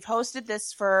 You've hosted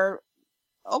this for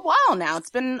a while now. It's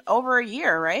been over a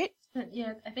year, right?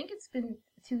 Yeah, I think it's been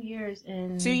 2 years.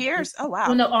 2 years? Oh, wow.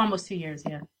 Well, no, almost 2 years,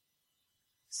 yeah.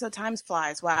 So time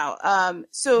flies. Wow.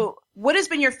 So what has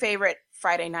been your favorite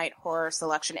Friday Night Horror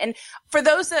selection? And for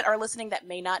those that are listening that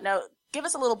may not know, give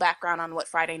us a little background on what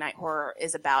Friday Night Horror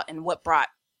is about and what brought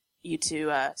you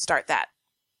to start that.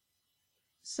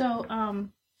 So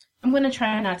I'm going to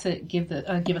try not to give us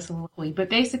a little clue, but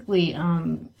basically,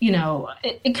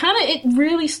 it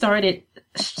really started,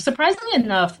 surprisingly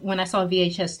enough, when I saw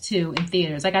VHS 2 in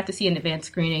theaters. I got to see an advanced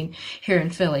screening here in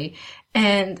Philly,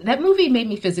 and that movie made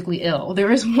me physically ill.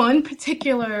 There is one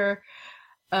particular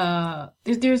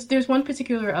there's one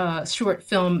particular short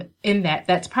film in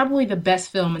that's probably the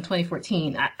best film in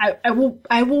 2014. I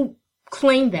will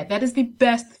claim that is the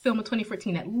best film of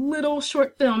 2014. That little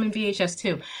short film in VHS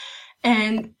 2.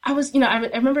 And I was, I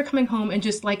remember coming home and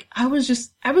just like, I was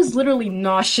literally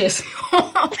nauseous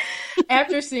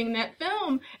after seeing that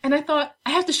film. And I thought,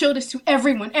 I have to show this to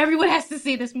everyone. Everyone has to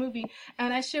see this movie.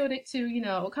 And I showed it to,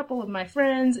 a couple of my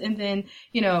friends. And then,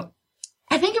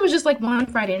 I think it was just like one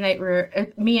Friday night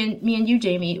where me and you,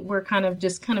 Jamie, were kind of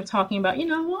talking about, I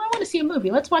want to see a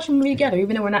movie. Let's watch a movie together,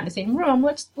 even though we're not in the same room.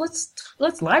 Let's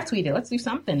live tweet it. Let's do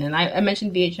something. And I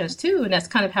mentioned VHS 2, and that's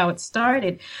kind of how it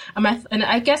started. And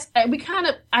I guess I kind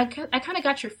of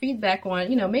got your feedback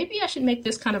on, maybe I should make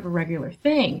this kind of a regular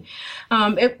thing.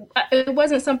 It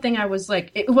wasn't something I was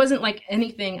like, it wasn't like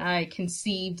anything I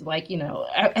conceived, like,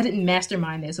 I didn't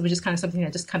mastermind this. It was just kind of something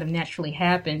that just kind of naturally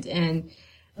happened. And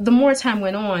the more time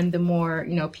went on, the more,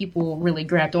 people really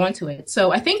grabbed onto it.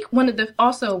 So I think one of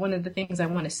the things I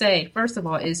want to say, first of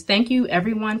all, is thank you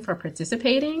everyone for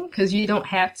participating, because you don't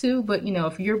have to, but,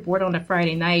 if you're bored on a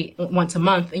Friday night once a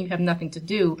month and you have nothing to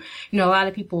do, a lot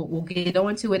of people will get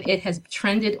onto it. It has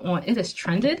trended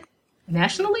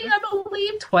nationally, I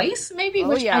believe, twice, maybe,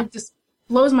 which just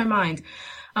blows my mind.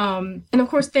 And of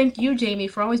course, thank you, Jamie,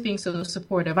 for always being so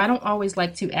supportive. I don't always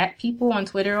like to @ people on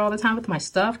Twitter all the time with my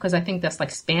stuff, because I think that's like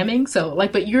spamming. So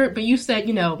but you said,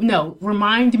 no,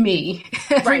 remind me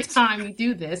every time you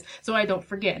do this so I don't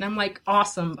forget. And I'm like,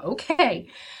 awesome. Okay.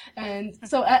 And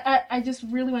so I just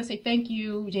really want to say thank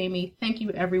you, Jamie. Thank you,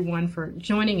 everyone, for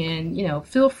joining in.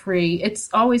 Feel free. It's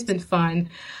always been fun.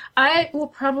 I will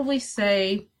probably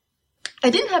say, I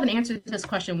didn't have an answer to this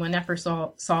question when I first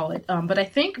saw it, but I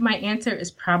think my answer is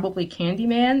probably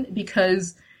Candyman,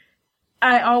 because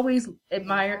I always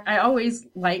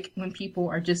like when people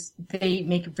are they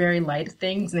make very light of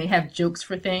things and they have jokes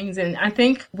for things. And I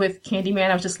think with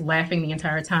Candyman, I was just laughing the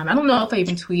entire time. I don't know if I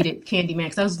even tweeted Candyman,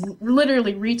 because I was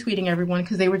literally retweeting everyone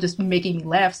because they were just making me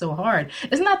laugh so hard.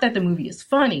 It's not that the movie is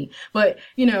funny, but,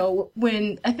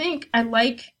 when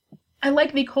I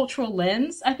like the cultural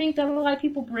lens, I think, that a lot of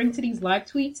people bring to these live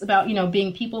tweets about,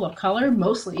 being people of color.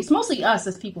 It's mostly us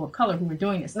as people of color who are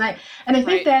doing this. And I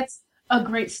think that's a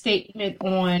great statement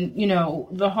on,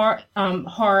 the horror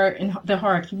and the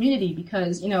horror community,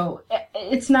 because,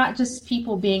 it's not just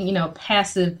people being,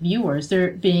 passive viewers.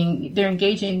 They're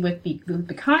engaging with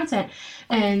the content.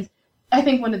 And I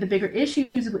think one of the bigger issues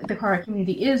with the horror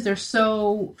community is there's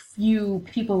so few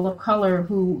people of color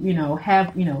who,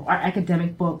 have, our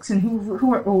academic books and who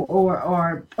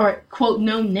are quote,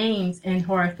 known names in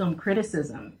horror film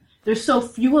criticism. There's so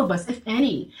few of us, if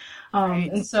any.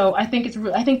 And so I think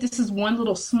I think this is one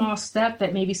little small step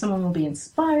that maybe someone will be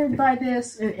inspired by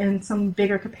this in some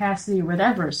bigger capacity or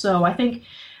whatever. So I think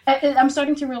I'm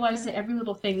starting to realize that every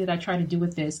little thing that I try to do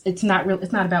with this, it's not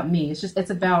about me. It's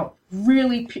about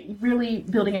really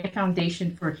building a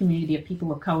foundation for a community of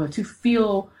people of color to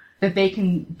feel that they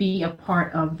can be a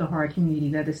part of the horror community,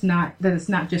 that it's not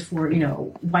just for,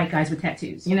 white guys with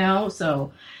tattoos,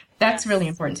 So that's really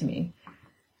important to me.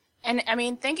 And I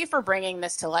mean, thank you for bringing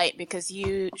this to light, because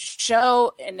you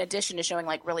show, in addition to showing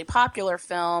like really popular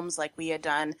films, like we had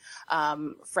done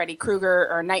Freddy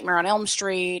Krueger or Nightmare on Elm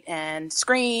Street and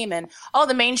Scream and all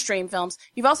the mainstream films,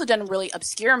 you've also done really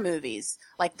obscure movies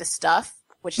like The Stuff,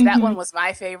 which that one was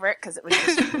my favorite because it was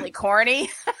just really corny.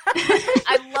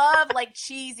 I love like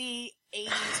cheesy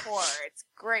 80s horror. It's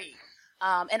great.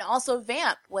 And also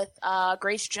Vamp with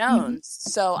Grace Jones.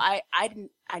 So I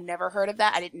never heard of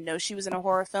that. I didn't know she was in a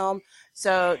horror film.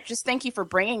 So just thank you for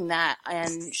bringing that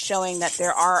and showing that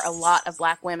there are a lot of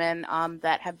Black women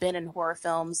that have been in horror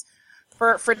films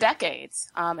for decades.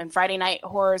 And Friday Night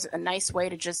Horror is a nice way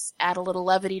to just add a little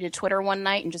levity to Twitter one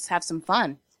night and just have some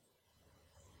fun.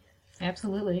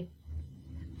 Absolutely.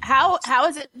 How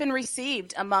has it been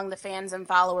received among the fans and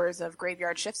followers of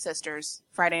Graveyard Shift Sisters,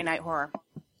 Friday Night Horror?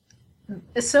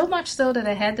 So much so that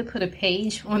I had to put a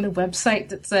page on the website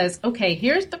that says, okay,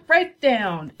 here's the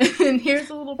breakdown and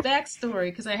here's a little backstory,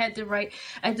 because I did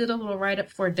a little write-up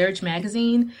for Dirge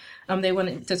Magazine. They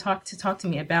wanted to talk to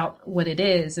me about what it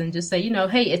is and just say,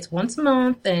 hey, it's once a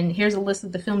month and here's a list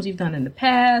of the films you've done in the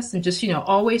past, and just,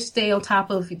 always stay on top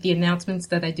of the announcements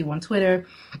that I do on Twitter.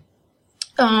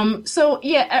 So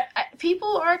yeah,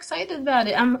 people are excited about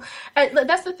it.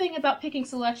 That's the thing about picking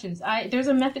selections. There's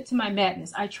a method to my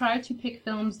madness. I try to pick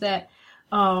films that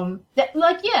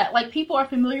people are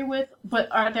familiar with, but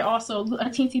they're also a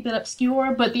teensy bit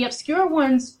obscure. But the obscure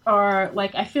ones are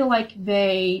like, I feel like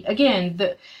I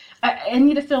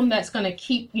need a film that's going to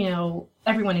keep,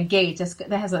 everyone engaged.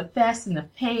 That has a fast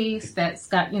enough pace. That's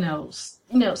got,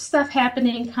 stuff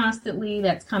happening constantly.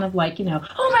 That's kind of like,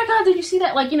 oh my God, did you see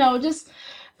that? Like, just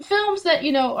films that,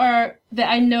 are, that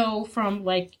I know from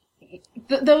like,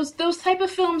 those type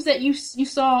of films that you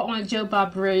saw on Joe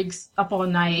Bob Briggs Up All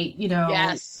Night,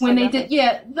 yes, when they did,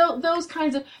 those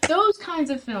kinds of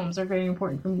films are very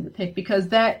important for me to pick, because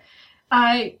that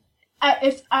I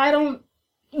don't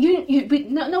like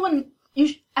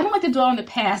to dwell on the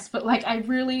past, but like I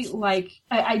really like,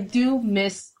 I do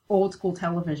miss old school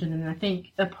television, and I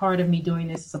think a part of me doing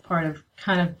this is a part of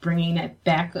kind of bringing that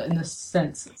back in a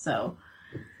sense. So,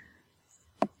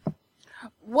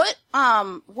 what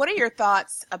are your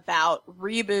thoughts about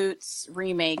reboots,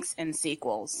 remakes, and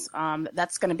sequels?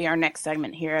 That's going to be our next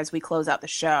segment here as we close out the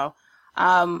show.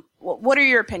 What are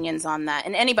your opinions on that?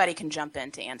 And anybody can jump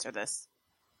in to answer this.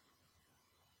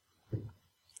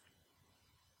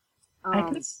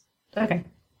 Okay.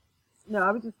 No,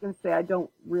 I was just going to say I don't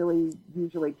really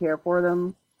usually care for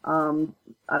them.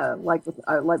 Like with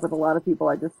a lot of people,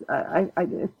 I just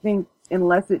think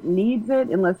unless it needs it,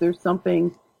 unless there's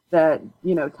something that,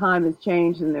 time has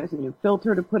changed and there's a new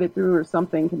filter to put it through, or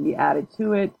something can be added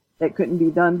to it that couldn't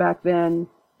be done back then,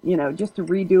 just to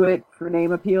redo it for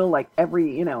name appeal, like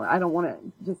every, I don't want to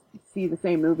just see the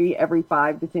same movie every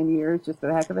 5 to 10 years just for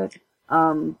the heck of it.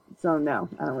 So no,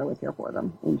 I don't really care for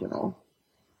them in general.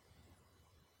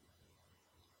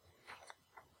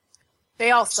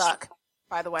 They all suck,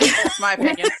 by the way. That's my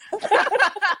opinion.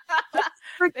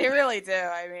 They really do.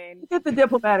 I mean, get the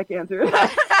diplomatic answer.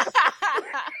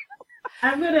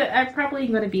 I'm probably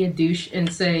gonna be a douche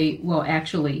and say, well,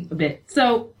 actually, a bit.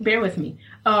 So bear with me.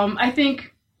 I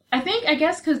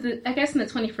guess in the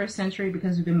 21st century,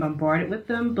 because we've been bombarded with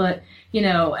them, but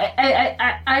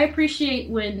I appreciate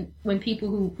when people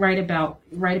who write about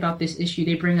this issue,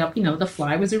 they bring up, The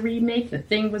Fly was a remake, The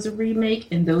Thing was a remake,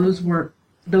 and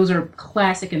those are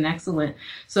classic and excellent.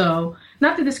 So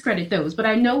not to discredit those, but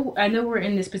I know we're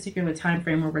in this particular time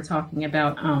frame where we're talking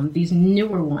about these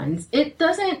newer ones. It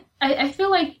doesn't. I feel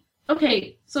like,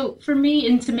 okay, so for me,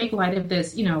 and to make light of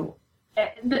this, the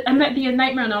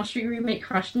Nightmare on Elm Street remake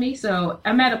crushed me. So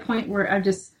I'm at a point where I'm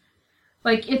just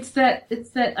like, it's that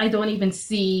I don't even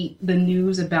see the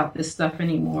news about this stuff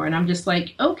anymore. And I'm just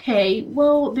like, okay,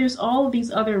 well, there's all of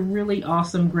these other really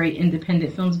awesome, great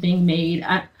independent films being made.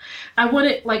 I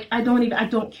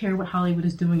don't care what Hollywood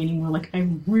is doing anymore. Like, I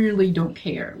really don't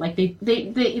care. Like,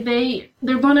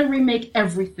 they're gonna remake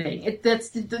everything.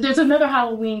 There's another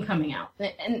Halloween coming out.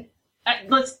 And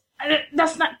let's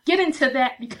not get into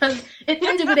that, because it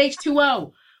ended with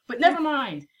H2O, but never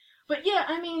mind. But yeah,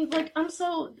 I mean, like, I'm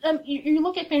so you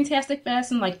look at Fantastic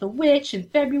Fest and like The Witch in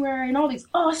February and all these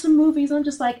awesome movies. I'm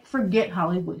just like, forget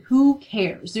Hollywood. Who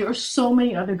cares? There are so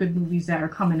many other good movies that are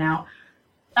coming out.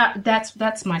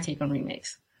 That's my take on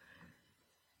remakes.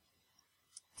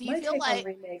 Do you My feel take like on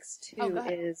remakes Oh, too go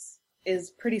ahead.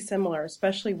 is pretty similar,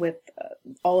 especially with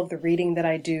all of the reading that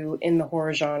I do in the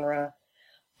horror genre.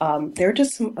 There are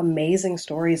just some amazing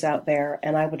stories out there,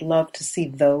 and I would love to see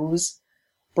those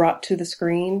brought to the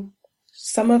screen.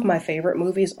 Some of my favorite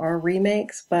movies are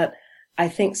remakes, but I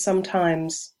think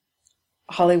sometimes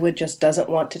Hollywood just doesn't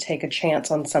want to take a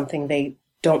chance on something they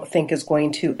don't think is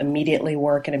going to immediately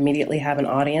work and immediately have an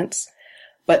audience.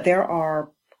 But there are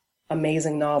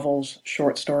amazing novels,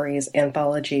 short stories,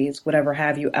 anthologies, whatever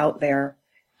have you out there,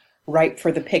 ripe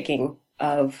for the picking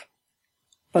of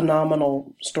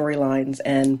phenomenal storylines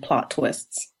and plot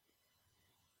twists.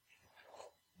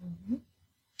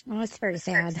 Oh, it's very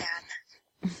sad.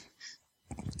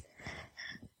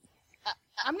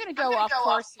 I'm going to go off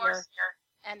course here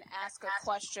and ask a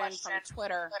question from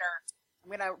Twitter. I'm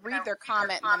going to read their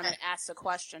comment and then I'm going to ask a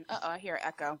question. Uh-oh, I hear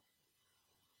echo.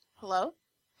 Hello?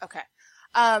 Okay.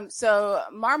 So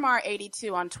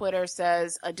Marmar82 on Twitter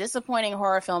says, a disappointing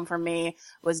horror film for me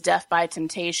was Death by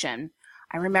Temptation.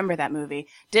 I remember that movie.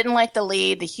 Didn't like the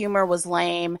lead, the humor was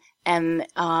lame, and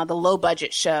the low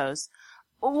budget shows.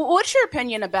 What's your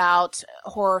opinion about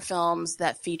horror films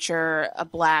that feature a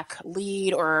black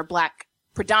lead or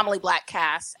predominantly black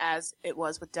cast, as it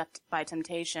was with Death by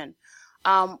Temptation?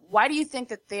 Why do you think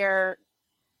that they're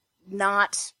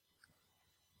not,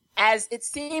 as it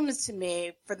seems to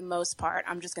me, for the most part,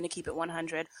 I'm just going to keep it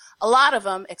 100, a lot of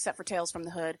them, except for Tales from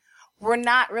the Hood, were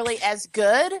not really as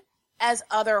good as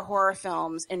other horror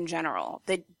films in general.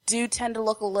 They do tend to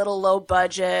look a little low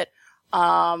budget.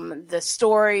 The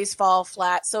stories fall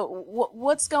flat. So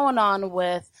what's going on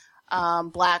with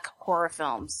black horror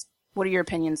films? What are your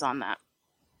opinions on that?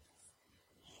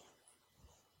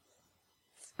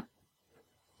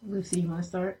 Lucy, you want to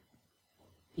start?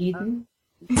 Eden?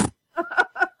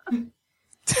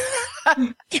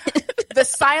 The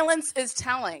silence is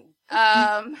telling.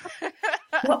 Well,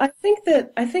 I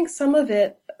think some of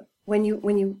it, when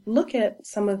you look at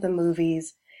some of the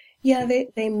movies, yeah,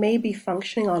 they may be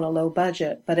functioning on a low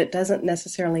budget, but it doesn't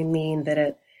necessarily mean that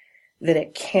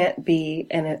it can't be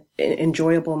an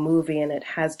enjoyable movie, and it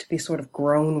has to be sort of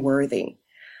groan worthy.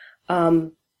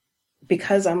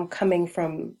 Because I'm coming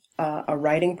from a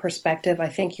writing perspective, I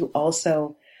think you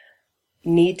also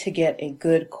need to get a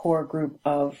good core group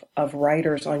of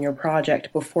writers on your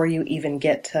project before you even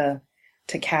get to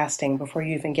casting, before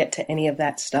you even get to any of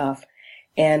that stuff.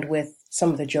 And with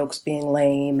some of the jokes being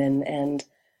lame and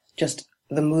just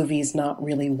the movies not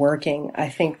really working, I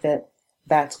think that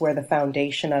that's where the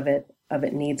foundation of it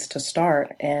needs to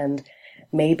start. And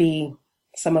maybe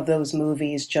some of those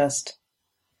movies just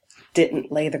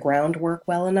didn't lay the groundwork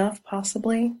well enough,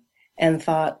 possibly, and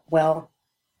thought, well,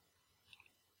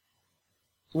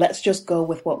 let's just go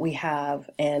with what we have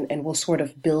and we'll sort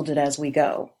of build it as we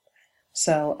go.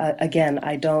 So again,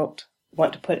 I don't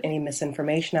want to put any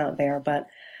misinformation out there, but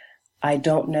I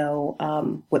don't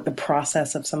know what the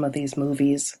process of some of these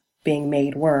movies being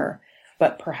made were,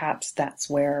 but perhaps that's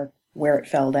where it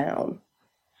fell down.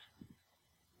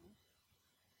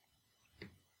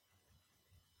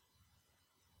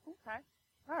 Okay.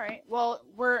 All right. Well,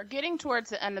 we're getting towards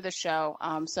the end of the show,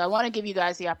 so I want to give you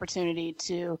guys the opportunity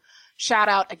to shout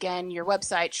out again your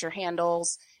websites, your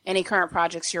handles, any current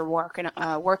projects you're working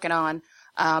on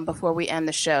before we end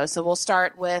the show. So we'll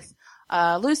start with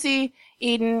Lucy,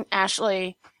 Eden,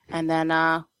 Ashley, and then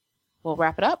we'll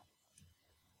wrap it up.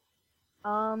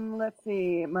 Let's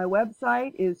see. My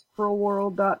website is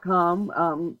cruelworld.com,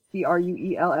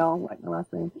 Cruell, like my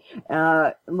last name.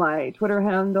 My Twitter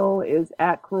handle is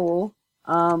 @cruel.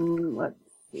 Let's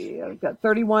see. I've got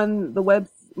 31,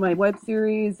 my web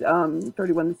series,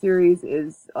 31 the series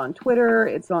is on Twitter.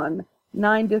 It's on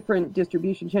 9 different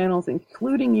distribution channels,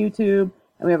 including YouTube.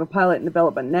 And we have a pilot in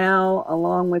development now,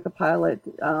 along with a pilots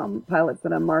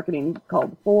that I'm marketing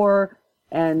called 4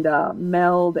 and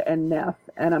Meld and Neff.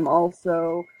 And I'm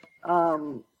also,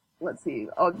 along with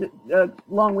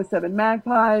 7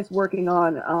 Magpies, working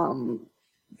on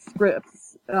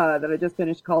scripts that I just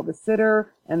finished called The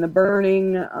Sitter and The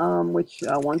Burning, which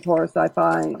one's horror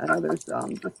sci-fi, and others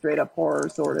just straight up horror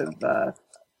sort of,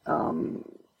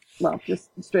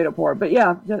 just straight up horror. But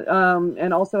yeah,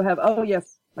 and also have,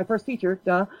 my first feature,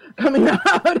 coming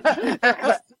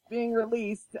out, being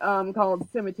released, called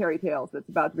Cemetery Tales. That's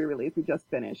about to be released. We just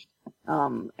finished.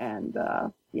 Some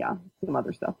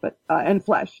other stuff, but, and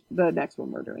Flesh, the next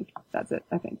one we're doing. That's it,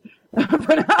 I think,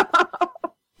 for now.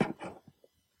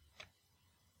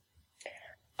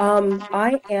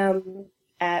 I am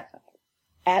at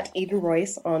Eden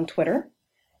Royce on Twitter.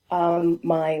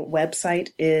 My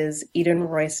website is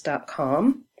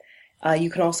edenroyce.com. You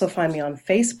can also find me on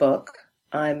Facebook.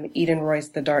 I'm Eden Royce,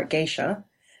 the Dark Geisha.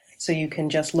 So you can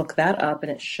just look that up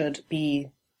and it should be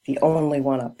the only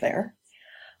one up there.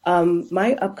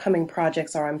 My upcoming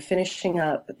projects are I'm finishing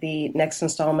up the next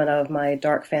installment of my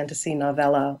dark fantasy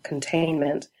novella,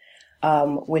 Containment,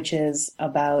 which is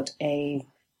about a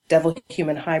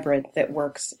devil-human hybrid that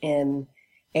works in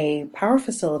a power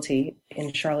facility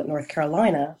in Charlotte, North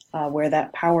Carolina, where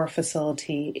that power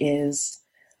facility is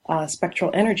spectral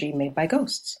energy made by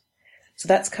ghosts. So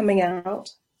that's coming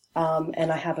out,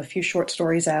 and I have a few short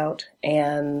stories out,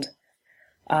 and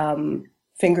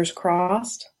fingers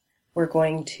crossed, we're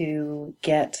going to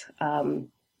get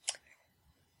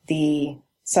the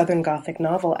Southern Gothic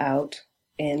novel out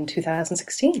in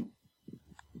 2016.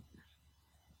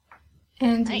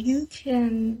 And Nice. you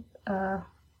can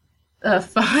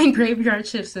find Graveyard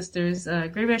Shift Sisters,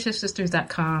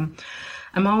 graveyardshiftSisters.com.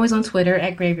 I'm always on Twitter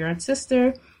at Graveyard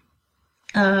Sister.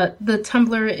 The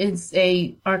Tumblr is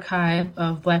a archive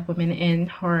of Black women in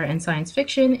horror and science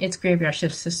fiction. It's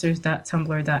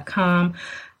graveyardshiftSisters.tumblr.com.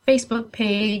 Facebook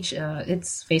page,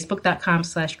 it's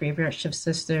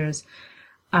facebook.com/graveyardshiftSisters.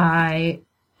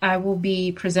 I will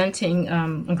be presenting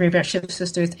on Graveyard Shift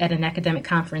Sisters at an academic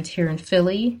conference here in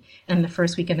Philly in the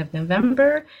first weekend of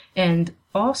November. And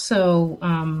also,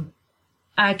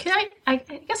 I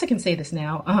guess I can say this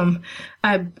now.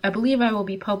 I believe I will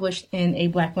be published in a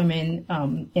Black Women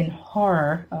in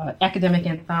Horror academic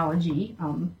anthology.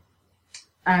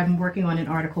 I'm working on an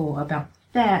article about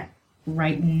that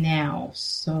right now,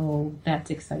 so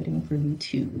that's exciting for me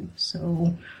too.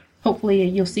 So hopefully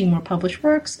you'll see more published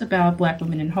works about Black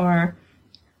women in horror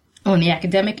on the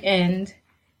academic end.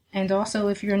 And also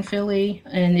if you're in Philly,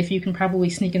 and if you can probably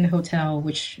sneak in the hotel,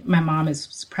 which my mom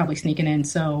is probably sneaking in,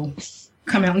 so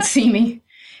come out and see me.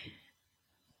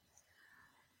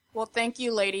 Well, thank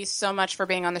you, ladies, so much for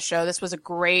being on the show. This was a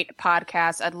great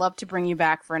podcast. I'd love to bring you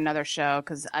back for another show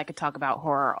because I could talk about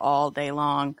horror all day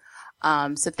long.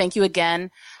 So thank you again.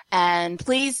 And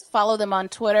please follow them on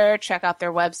Twitter, check out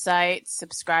their website,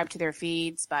 subscribe to their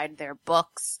feeds, buy their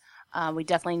books. We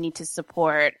definitely need to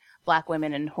support Black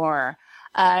women in horror.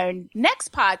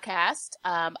 Next podcast,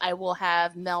 I will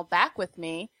have Mel back with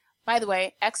me. By the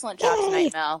way, excellent job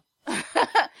tonight, Mel.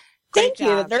 Thank you.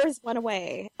 job. There's one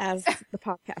away, as the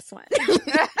podcast went.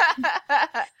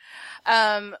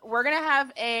 We're going to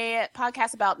have a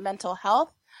podcast about mental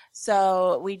health.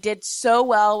 So we did so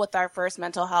well with our first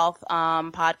mental health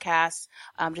podcast,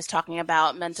 just talking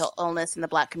about mental illness in the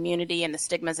Black community and the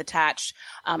stigmas attached.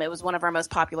 It was one of our most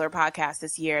popular podcasts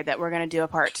this year that we're going to do a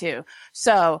part 2.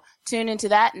 So tune into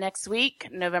that next week,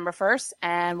 November 1st,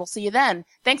 and we'll see you then.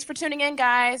 Thanks for tuning in,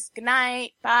 guys. Good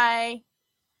night. Bye.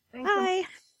 Thanks. Bye.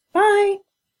 Bye.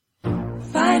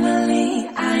 Finally,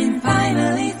 I'm finally